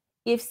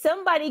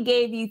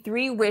gave you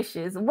 3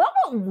 wishes, what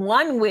would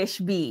one wish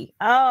be?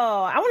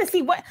 Oh, I want to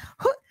see who do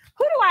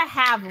I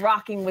have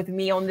rocking with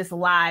me on this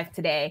live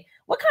today?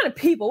 What kind of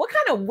people, what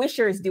kind of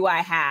wishers do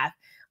I have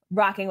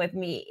rocking with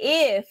me?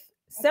 If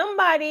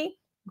somebody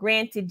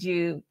granted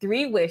you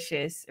 3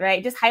 wishes,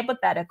 right? Just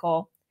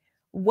hypothetical.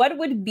 What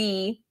would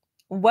be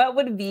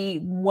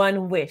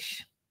one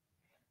wish?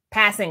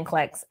 Pass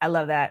NCLEX. I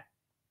love that.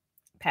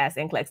 Pass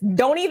NCLEX.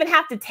 Don't even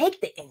have to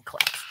take the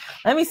NCLEX.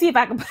 Let me see if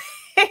I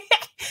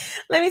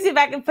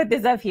can put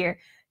this up here.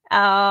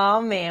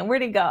 Oh man,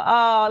 where'd it go?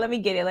 Oh, let me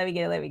get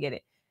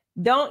it.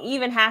 Don't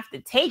even have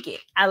to take it.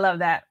 I love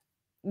that.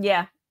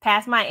 Yeah.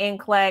 Pass my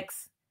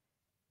NCLEX.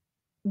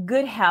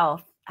 Good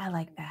health. I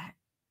like that.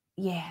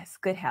 Yes.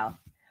 Good health.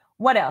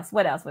 What else?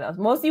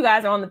 Most of you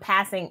guys are on the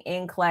passing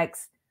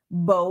NCLEX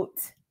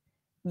boat.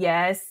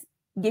 Yes.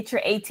 Get your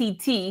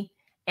ATT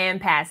and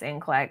pass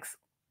NCLEX.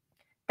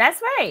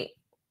 That's right.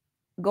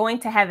 Going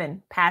to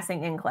heaven,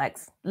 passing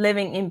NCLEX,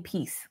 living in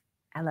peace.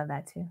 I love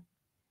that too.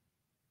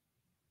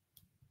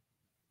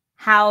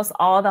 House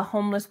all the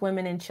homeless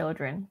women and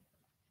children.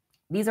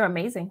 These are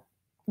amazing.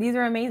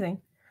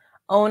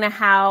 Own a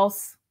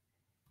house,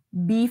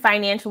 be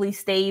financially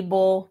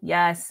stable.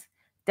 Yes,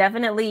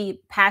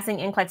 definitely passing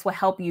NCLEX will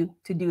help you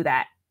to do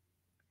that.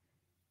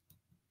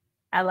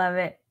 I love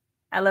it.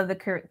 I love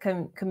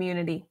the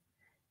community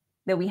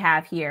that we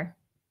have here.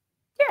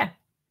 Yeah,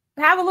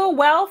 have a little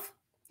wealth.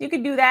 You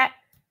could do that.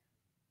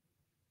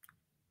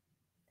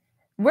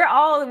 We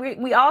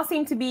all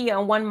seem to be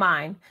on one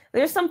mind.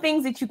 There's some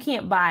things that you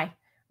can't buy,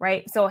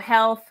 right? So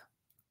health,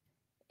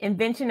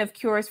 invention of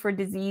cures for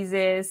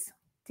diseases,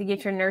 to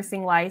get your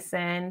nursing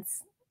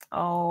license.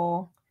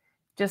 Oh,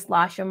 just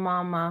lost your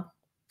mama.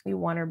 We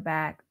want her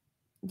back.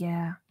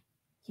 Yeah.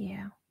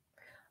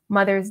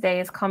 Mother's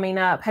Day is coming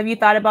up. Have you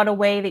thought about a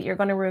way that you're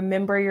going to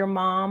remember your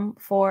mom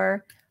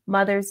for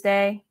Mother's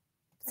Day?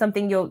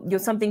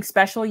 Something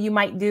special you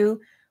might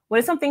do? What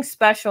is something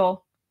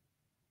special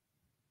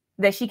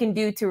that she can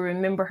do to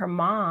remember her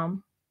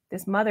mom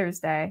this Mother's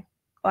Day?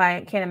 Oh,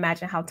 I can't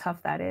imagine how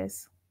tough that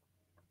is.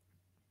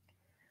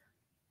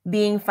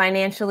 Being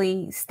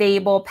financially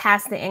stable,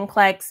 pass the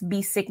NCLEX,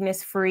 be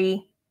sickness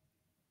free.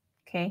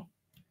 Okay.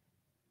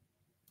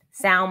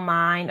 Sound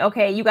mind.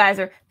 Okay, you guys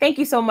thank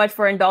you so much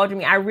for indulging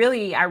me. I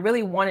really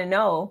want to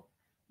know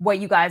what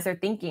you guys are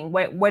thinking.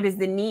 What is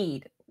the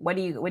need? What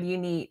do you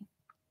need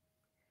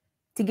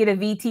to get a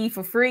VT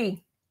for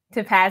free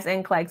to pass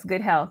NCLEX?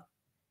 Good health.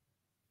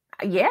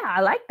 Yeah, I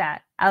like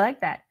that.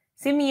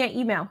 Send me an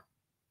email.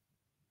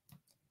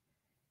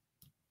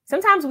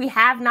 Sometimes we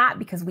have not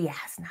because we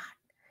ask not.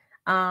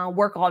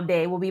 Work all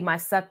day will be my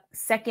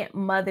second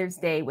Mother's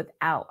Day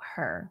without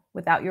her,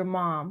 without your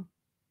mom.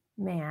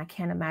 Man, I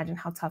can't imagine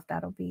how tough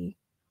that'll be.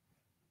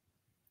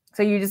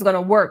 So you're just going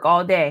to work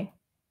all day.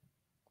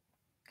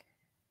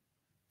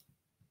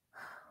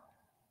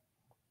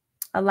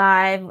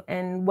 Alive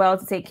and well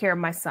to take care of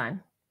my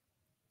son.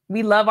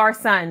 We love our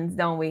sons,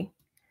 don't we?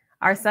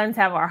 Our sons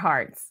have our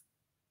hearts.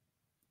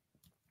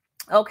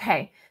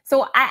 Okay,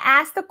 so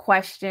I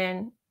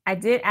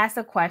did ask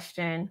a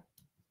question.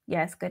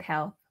 Yes, good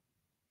health.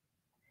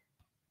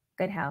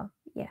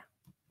 Yeah.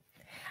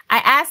 I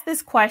asked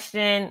this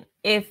question,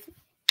 if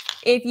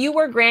you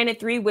were granted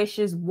 3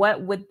 wishes,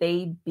 what would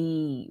they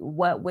be?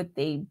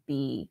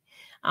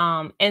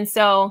 And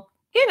so,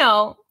 these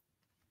are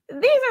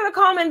the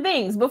common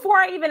things. Before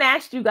I even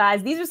asked you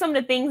guys, these are some of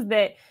the things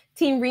that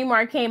Team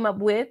Remar came up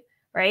with.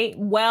 right?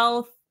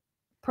 Wealth,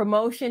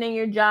 promotion in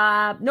your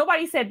job.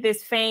 Nobody said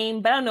this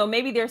fame, but I don't know,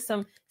 maybe there's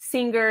some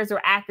singers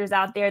or actors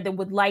out there that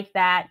would like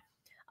that.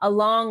 A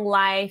long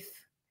life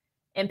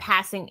and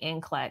passing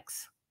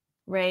NCLEX,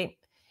 right?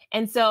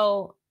 And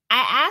so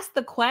I asked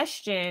the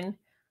question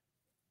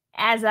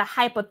as a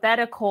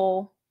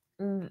hypothetical,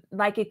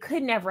 like it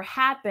could never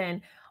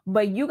happen.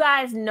 But you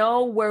guys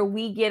know where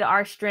we get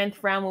our strength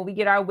from, where we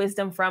get our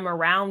wisdom from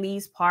around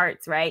these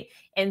parts, right?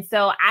 And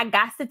so I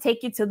got to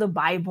take you to the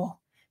Bible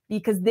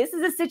because this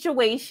is a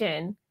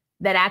situation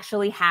that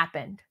actually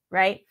happened,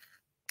 right?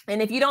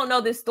 And if you don't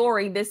know this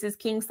story, this is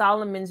King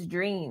Solomon's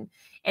dream.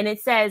 And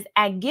it says,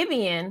 at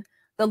Gibeon,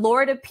 the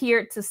Lord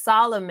appeared to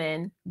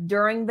Solomon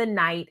during the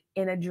night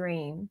in a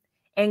dream.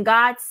 And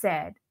God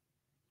said,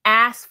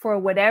 ask for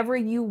whatever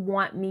you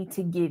want me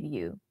to give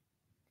you.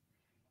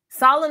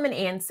 Solomon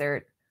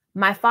answered,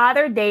 my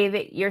father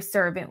David, your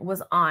servant,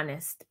 was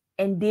honest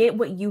and did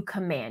what you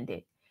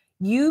commanded.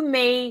 You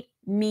made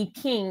me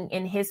king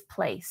in his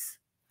place.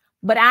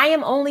 But I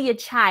am only a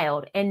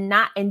child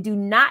and do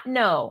not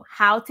know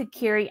how to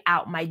carry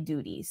out my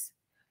duties.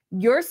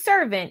 Your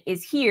servant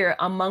is here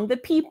among the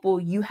people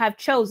you have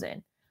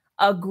chosen,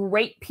 a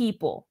great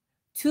people,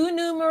 too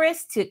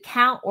numerous to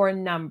count or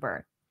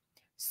number.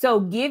 So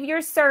give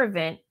your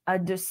servant a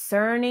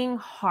discerning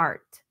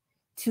heart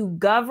to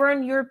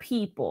govern your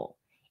people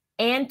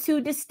and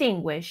to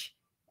distinguish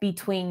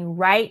between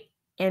right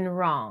and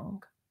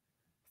wrong.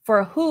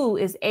 For who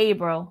is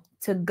able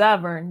to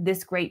govern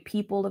this great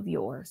people of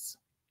yours?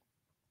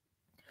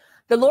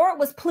 The Lord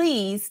was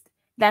pleased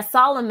that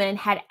Solomon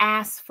had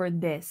asked for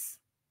this.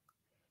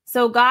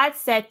 So God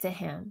said to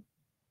him,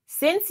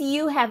 since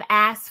you have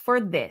asked for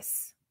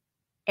this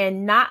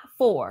and not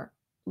for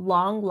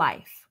long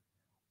life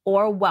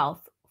or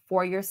wealth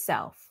for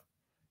yourself,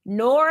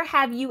 nor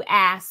have you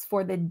asked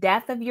for the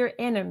death of your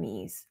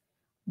enemies,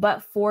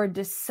 but for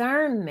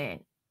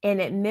discernment in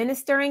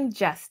administering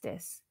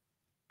justice,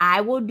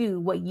 I will do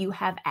what you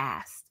have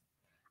asked.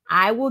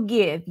 I will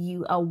give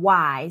you a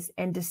wise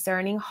and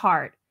discerning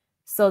heart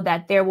so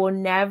that there will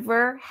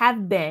never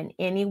have been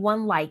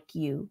anyone like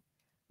you,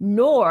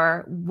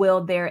 nor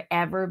will there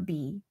ever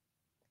be.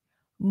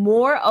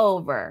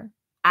 Moreover,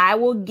 I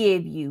will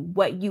give you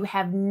what you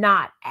have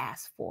not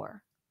asked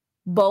for,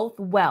 both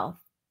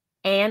wealth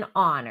and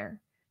honor,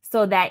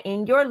 so that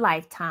in your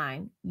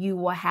lifetime you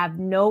will have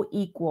no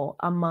equal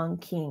among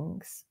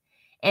kings.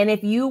 And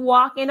if you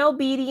walk in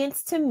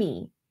obedience to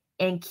me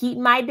and keep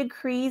my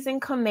decrees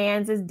and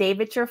commands as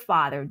David your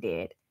father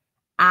did,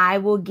 I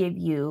will give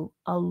you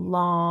a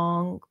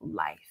long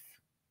life.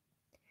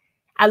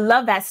 I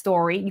love that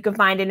story. You can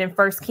find it in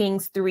 1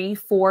 Kings 3,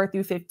 4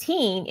 through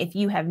 15. If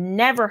you have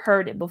never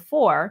heard it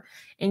before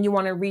and you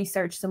want to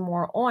research some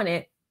more on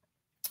it,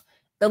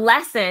 the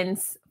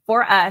lessons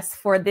for us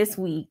for this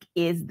week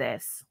is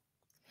this.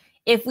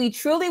 If we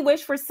truly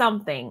wish for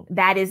something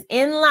that is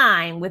in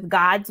line with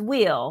God's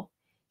will,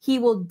 he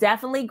will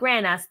definitely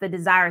grant us the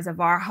desires of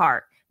our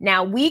heart.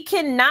 Now, we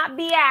cannot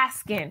be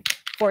asking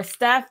for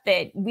stuff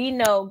that we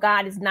know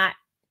God does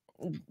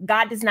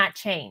not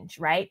change,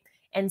 right?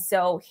 And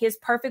so his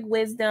perfect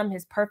wisdom,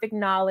 his perfect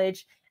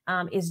knowledge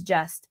is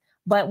just.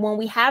 But when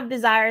we have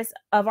desires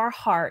of our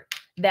heart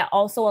that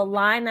also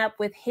align up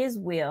with his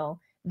will,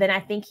 then I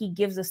think he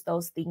gives us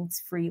those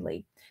things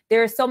freely.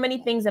 There are so many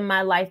things in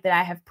my life that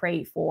I have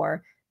prayed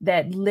for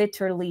that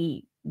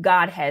literally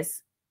God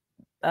has,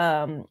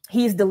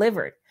 he's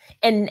delivered.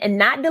 And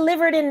not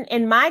delivered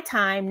in my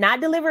time,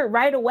 not delivered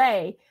right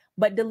away,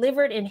 but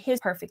delivered in his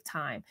perfect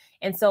time.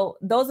 And so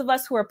those of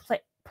us who are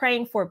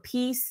praying for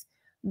peace,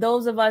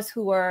 those of us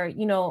who are,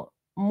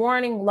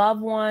 mourning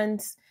loved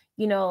ones,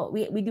 we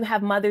do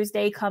have Mother's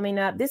Day coming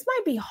up. This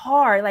might be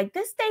hard. Like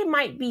this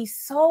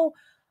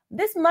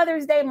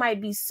Mother's Day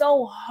might be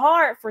so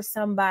hard for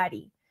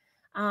somebody.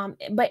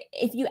 But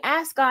if you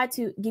ask God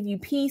to give you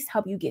peace,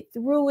 help you get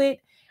through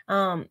it,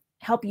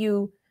 help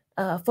you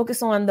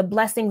focus on the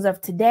blessings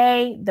of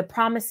today, the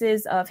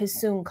promises of his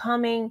soon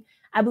coming,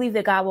 I believe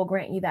that God will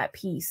grant you that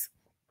peace.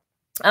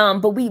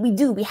 But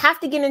we have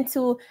to get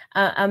into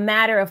a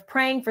matter of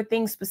praying for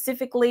things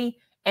specifically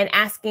and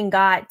asking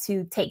God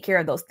to take care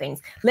of those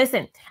things.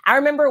 Listen, I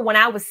remember when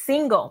I was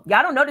single,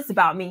 y'all don't know this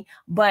about me,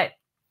 but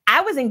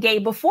I was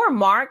engaged before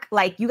Mark.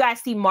 Like you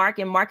guys see Mark,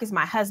 and Mark is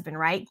my husband,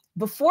 right?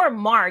 Before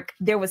Mark,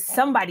 there was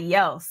somebody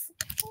else.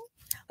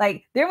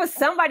 Like there was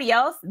somebody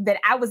else that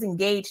I was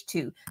engaged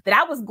to, that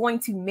I was going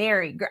to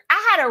marry. Girl,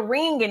 I had a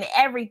ring and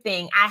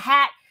everything.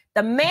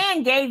 The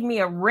man gave me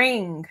a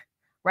ring,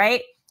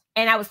 right?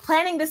 And I was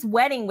planning this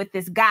wedding with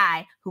this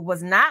guy who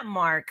was not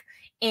Mark.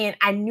 And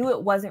I knew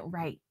it wasn't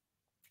right.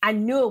 I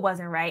knew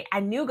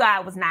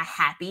God was not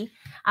happy.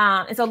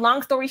 And so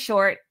long story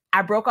short,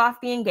 I broke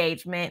off the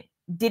engagement,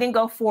 didn't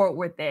go forward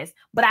with this.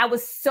 But I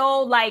was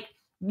so like,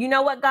 you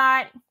know what,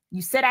 God?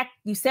 You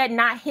said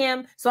not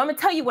him. So I'm going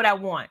to tell you what I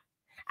want.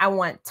 I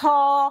want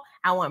tall.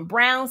 I want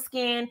brown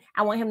skin.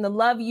 I want him to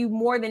love you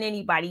more than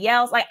anybody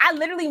else. Like I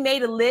literally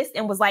made a list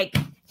and was like,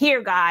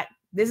 here, God,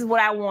 this is what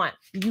I want.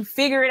 You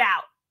figure it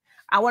out.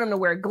 I want him to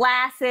wear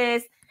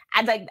glasses.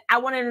 I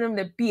wanted him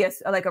to be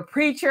like a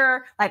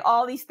preacher, like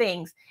all these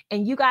things.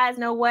 And you guys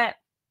know what?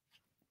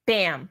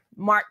 Bam,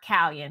 Mark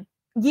Callion.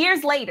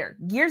 Years later,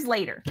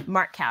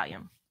 Mark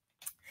Callion.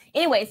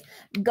 Anyways,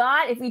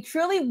 God, if we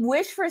truly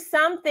wish for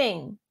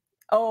something,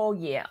 oh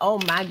yeah, oh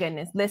my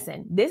goodness.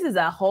 Listen, this is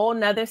a whole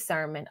nother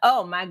sermon.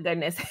 Oh my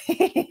goodness.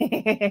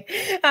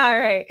 All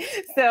right.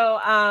 So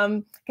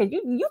because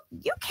you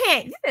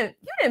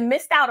didn't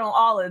miss out on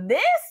all of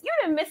this. You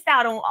didn't miss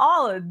out on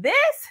all of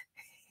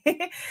this.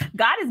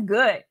 God is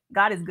good.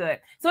 God is good.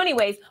 So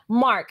anyways,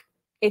 Mark,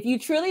 if you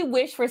truly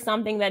wish for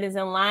something that is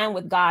in line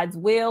with God's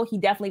will, he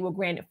definitely will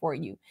grant it for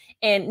you.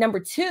 And number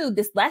 2,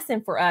 this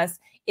lesson for us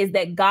is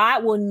that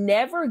God will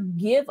never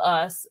give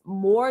us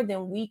more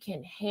than we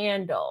can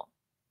handle.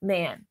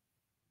 Man,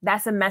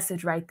 that's a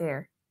message right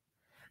there.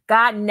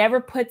 God never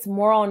puts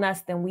more on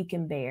us than we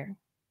can bear.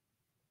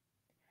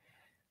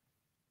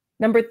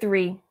 Number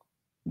 3,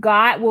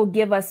 God will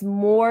give us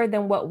more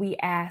than what we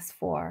ask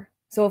for.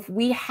 So if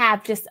we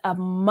have just a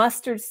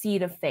mustard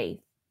seed of faith,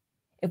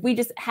 if we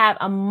just have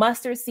a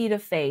mustard seed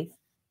of faith,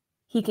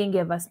 he can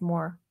give us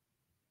more.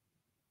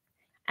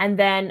 And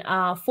then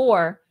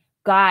 4,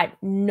 God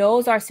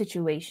knows our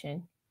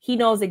situation. He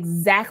knows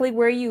exactly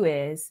where you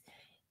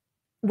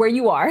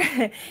are.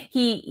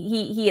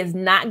 He has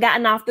not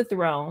gotten off the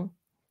throne.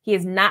 He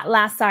has not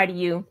lost sight of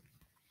you.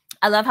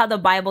 I love how the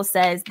Bible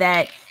says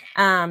that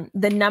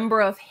the number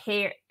of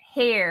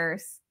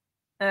hairs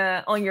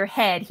on your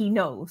head, he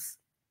knows.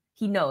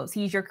 He knows.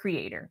 He's your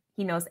creator.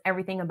 He knows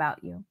everything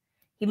about you.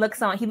 He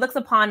looks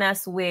upon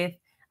us with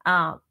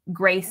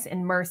grace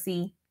and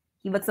mercy.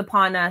 He looks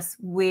upon us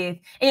with,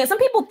 and some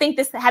people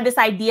have this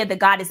idea that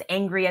God is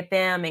angry at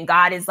them and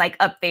God is like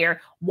up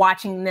there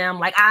watching them.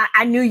 Like,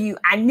 I knew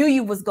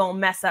you was going to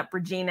mess up,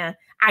 Regina.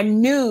 I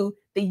knew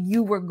that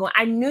you were going,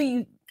 I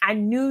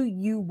knew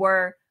you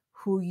were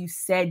who you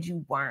said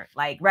you weren't.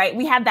 Like, right.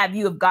 We have that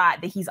view of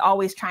God that he's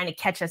always trying to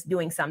catch us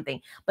doing something,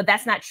 but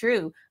that's not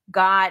true.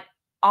 God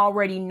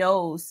already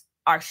knows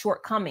our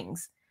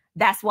shortcomings.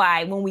 That's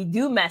why when we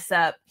do mess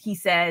up, he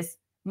says,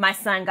 my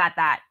son got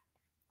that.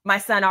 My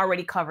son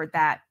already covered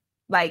that.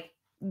 Like,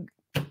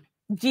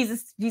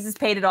 Jesus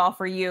paid it all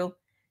for you.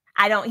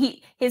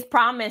 His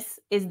promise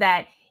is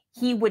that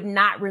he would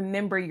not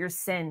remember your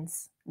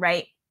sins,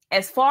 right?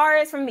 As far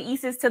as from the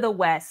east is to the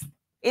west.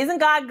 Isn't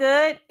God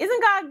good?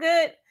 Isn't God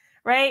good?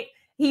 Right?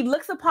 He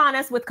looks upon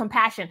us with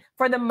compassion.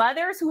 For the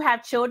mothers who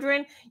have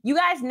children, you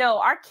guys know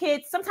our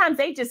kids, sometimes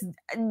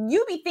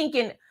you be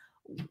thinking,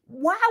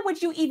 why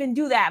would you even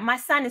do that? My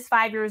son is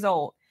 5 years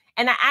old.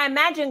 And I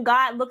imagine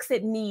God looks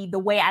at me the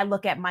way I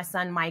look at my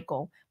son,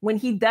 Michael. When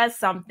he does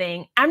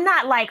something, I'm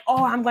not like,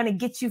 oh, I'm going to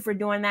get you for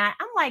doing that.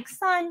 I'm like,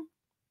 son,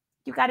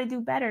 you got to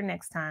do better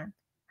next time.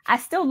 I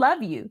still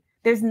love you.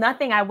 There's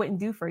nothing I wouldn't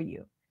do for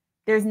you.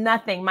 There's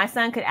nothing. My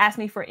son could ask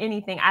me for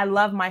anything. I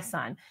love my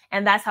son.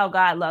 And that's how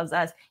God loves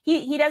us.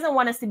 He doesn't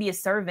want us to be a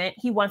servant.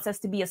 He wants us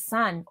to be a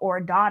son or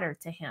a daughter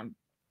to him.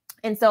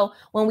 And so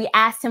when we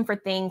ask him for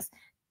things,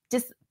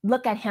 just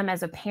look at him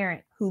as a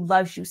parent who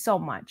loves you so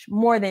much,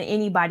 more than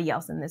anybody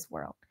else in this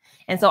world.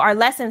 And so our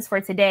lessons for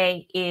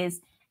today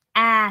is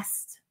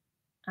ask,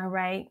 all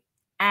right?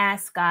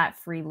 Ask God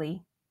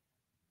freely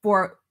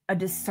for a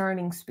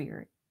discerning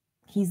spirit.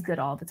 He's good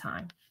all the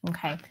time,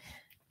 okay?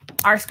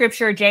 Our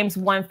scripture, James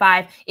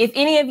 1:5, if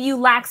any of you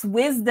lacks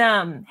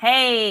wisdom,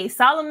 hey,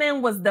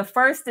 Solomon was the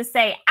first to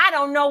say, I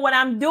don't know what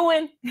I'm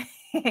doing.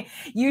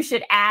 You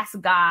should ask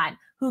God,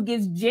 who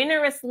gives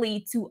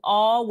generously to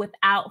all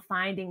without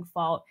finding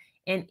fault,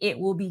 and it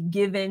will be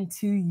given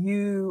to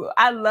you.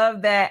 I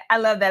love that. I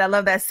love that. I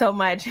love that so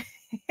much.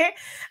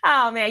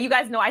 Oh man, you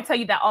guys know I tell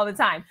you that all the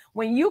time.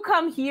 When you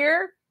come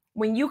here,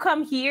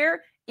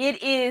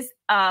 it is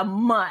a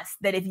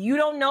must that if you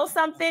don't know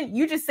something,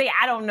 you just say,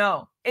 I don't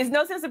know. It's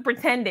no sense of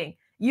pretending.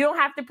 You don't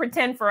have to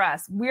pretend for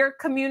us. We're a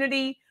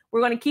community.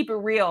 We're going to keep it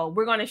real.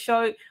 We're going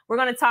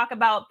to talk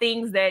about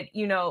things that,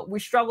 we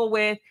struggle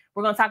with.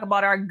 We're going to talk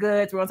about our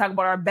goods. We're going to talk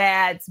about our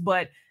bads,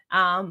 but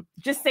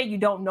just say you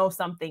don't know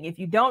something. If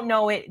you don't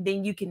know it,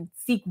 then you can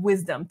seek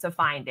wisdom to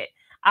find it.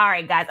 All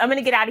right, guys, I'm going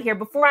to get out of here.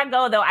 Before I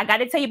go, though, I got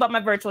to tell you about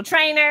my virtual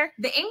trainer.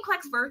 The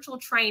NCLEX Virtual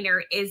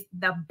Trainer is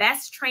the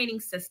best training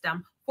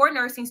system for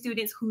nursing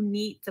students who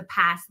need to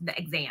pass the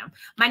exam.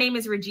 My name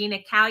is Regina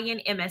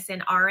Callion,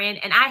 MSN RN,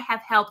 and I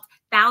have helped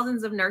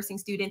thousands of nursing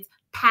students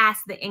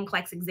pass the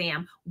NCLEX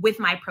exam with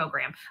my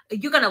program.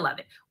 You're going to love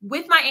it.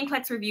 With my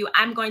NCLEX review,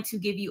 I'm going to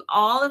give you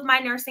all of my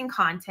nursing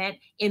content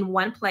in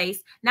one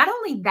place. Not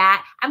only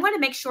that, I'm going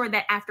to make sure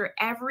that after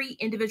every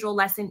individual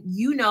lesson,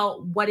 you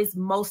know what is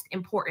most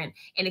important.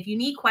 And if you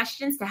need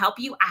questions to help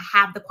you, I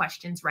have the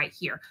questions right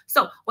here.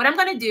 So what I'm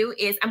going to do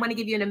is I'm going to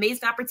give you an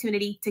amazing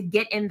opportunity to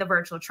get in the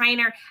virtual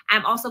trainer.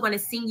 I'm also going to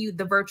send you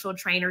the virtual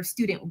trainer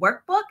student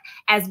workbook,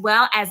 as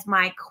well as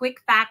my quick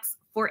facts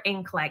for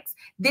NCLEX.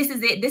 This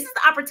is it. This is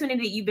the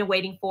opportunity that you've been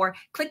waiting for.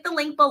 Click the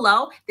link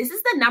below. This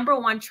is the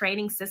 #1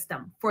 training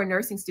system for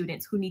nursing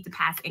students who need to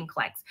pass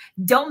NCLEX.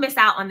 Don't miss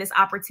out on this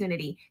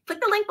opportunity. Click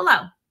the link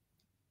below.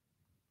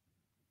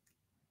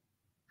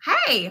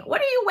 Hey, what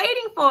are you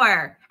waiting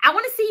for? I I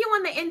want to see you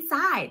on the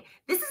inside.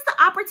 This is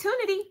the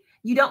opportunity.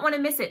 You don't want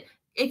to miss it.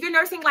 If your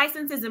nursing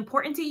license is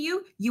important to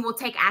you, you will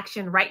take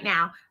action right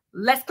now.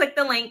 Let's click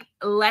the link.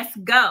 Let's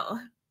go.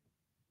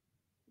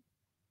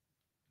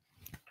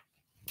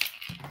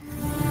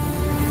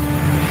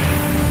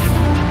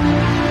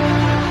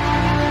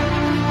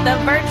 The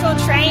virtual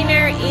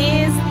trainer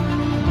is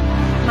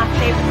my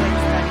favorite way to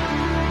study.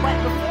 But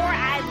before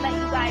I let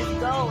you guys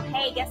go,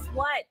 hey, guess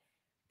what?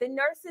 The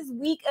Nurses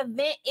Week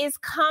event is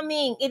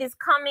coming. It is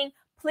coming.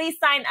 Please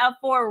sign up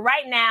for it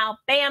right now.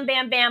 Bam,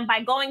 bam, bam,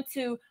 by going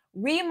to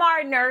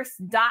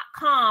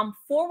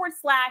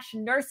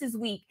remarnurse.com/Nurses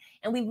Week.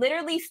 And we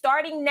literally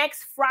starting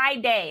next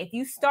Friday. If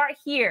you start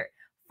here,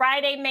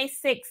 Friday, May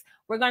 6th,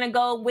 we're going to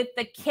go with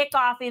the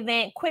kickoff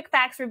event, quick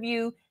facts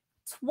review,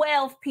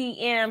 12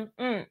 p.m.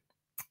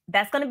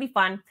 That's going to be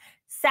fun.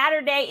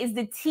 Saturday is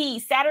the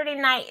teas. Saturday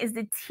night is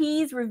the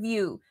teas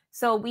review.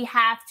 So we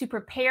have to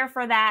prepare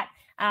for that.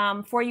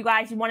 For you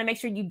guys, you want to make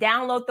sure you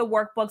download the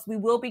workbooks. We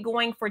will be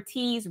going for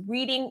teas,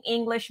 reading,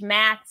 English,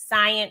 math,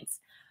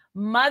 science.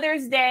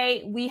 Mother's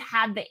Day, we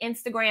have the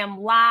Instagram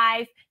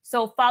live.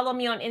 So follow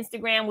me on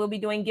Instagram. We'll be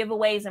doing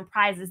giveaways and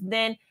prizes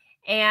then.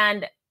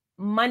 And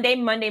Monday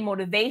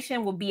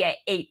motivation will be at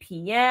 8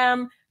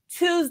 p.m.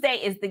 Tuesday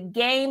is the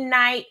game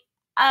night.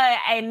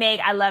 And Meg,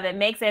 I love it.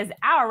 Meg says,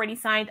 I already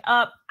signed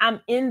up.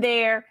 I'm in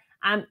there.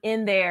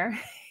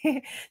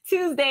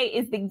 Tuesday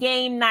is the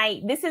game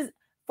night. This is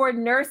for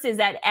nurses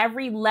at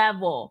every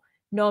level,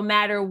 no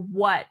matter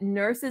what.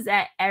 Nurses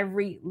at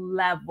every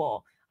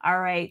level. All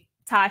right,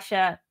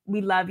 Tasha, we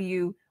love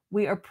you.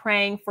 We are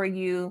praying for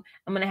you.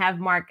 I'm going to have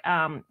Mark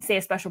say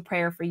a special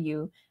prayer for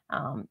you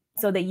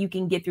so that you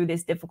can get through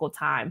this difficult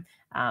time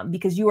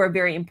because you are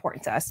very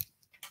important to us.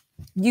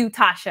 You,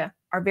 Tasha,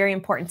 are very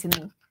important to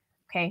me.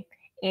 Okay.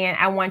 And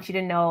I want you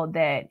to know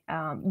that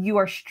you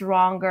are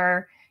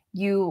stronger.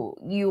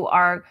 You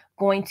are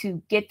going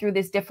to get through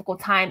this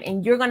difficult time,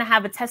 and you're going to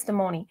have a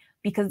testimony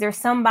because there's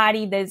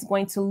somebody that's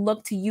going to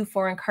look to you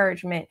for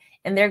encouragement,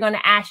 and they're going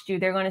to ask you,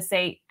 they're going to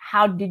say,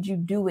 how did you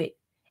do it?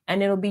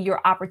 And it'll be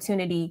your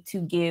opportunity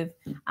to give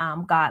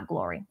God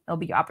glory. It'll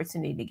be your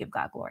opportunity to give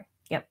God glory.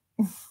 Yep.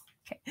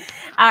 Okay.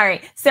 All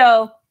right.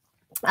 So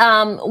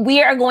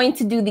we are going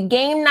to do the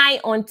game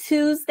night on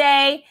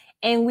Tuesday.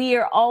 And we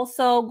are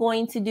also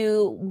going to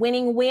do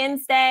Winning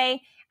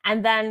Wednesday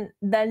and then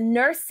the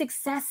Nurse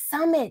Success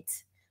Summit.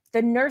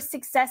 The Nurse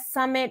Success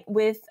Summit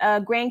with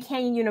Grand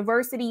Canyon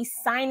University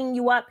signing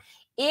you up.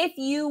 If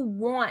you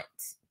want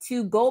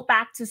to go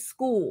back to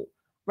school,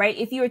 right?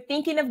 If you're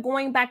thinking of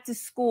going back to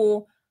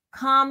school,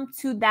 come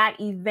to that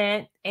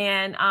event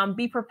and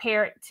be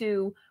prepared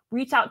to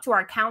reach out to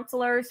our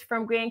counselors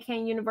from Grand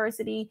Canyon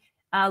University.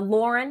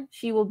 Lauren,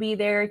 she will be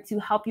there to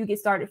help you get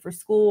started for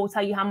school,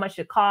 tell you how much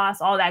it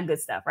costs, all that good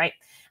stuff, right?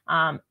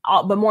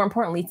 But more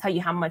importantly, tell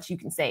you how much you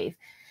can save.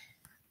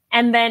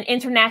 And then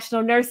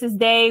International Nurses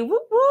Day,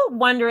 whoop, whoop,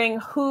 wondering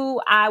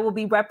who I will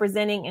be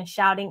representing and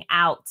shouting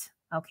out.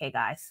 Okay,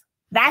 guys,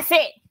 that's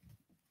it.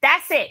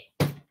 That's it.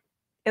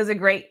 It was a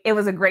great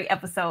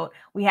episode.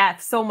 We had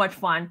so much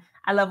fun.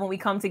 I love when we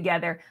come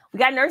together. We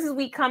got Nurses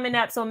Week coming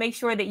up, so make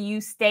sure that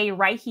you stay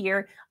right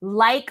here.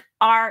 Like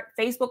our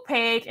Facebook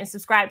page and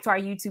subscribe to our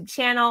YouTube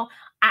channel.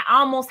 I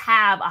almost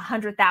have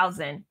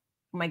 100,000.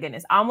 Oh my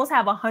goodness. I almost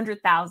have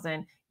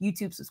 100,000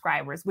 YouTube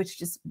subscribers, which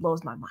just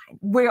blows my mind.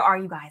 Where are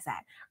you guys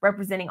at?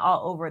 Representing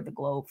all over the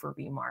globe for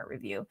Remar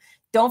Review.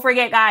 Don't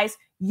forget, guys,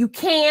 you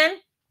can,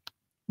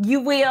 you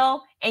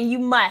will, and you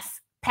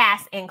must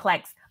pass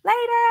NCLEX.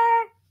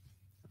 Later.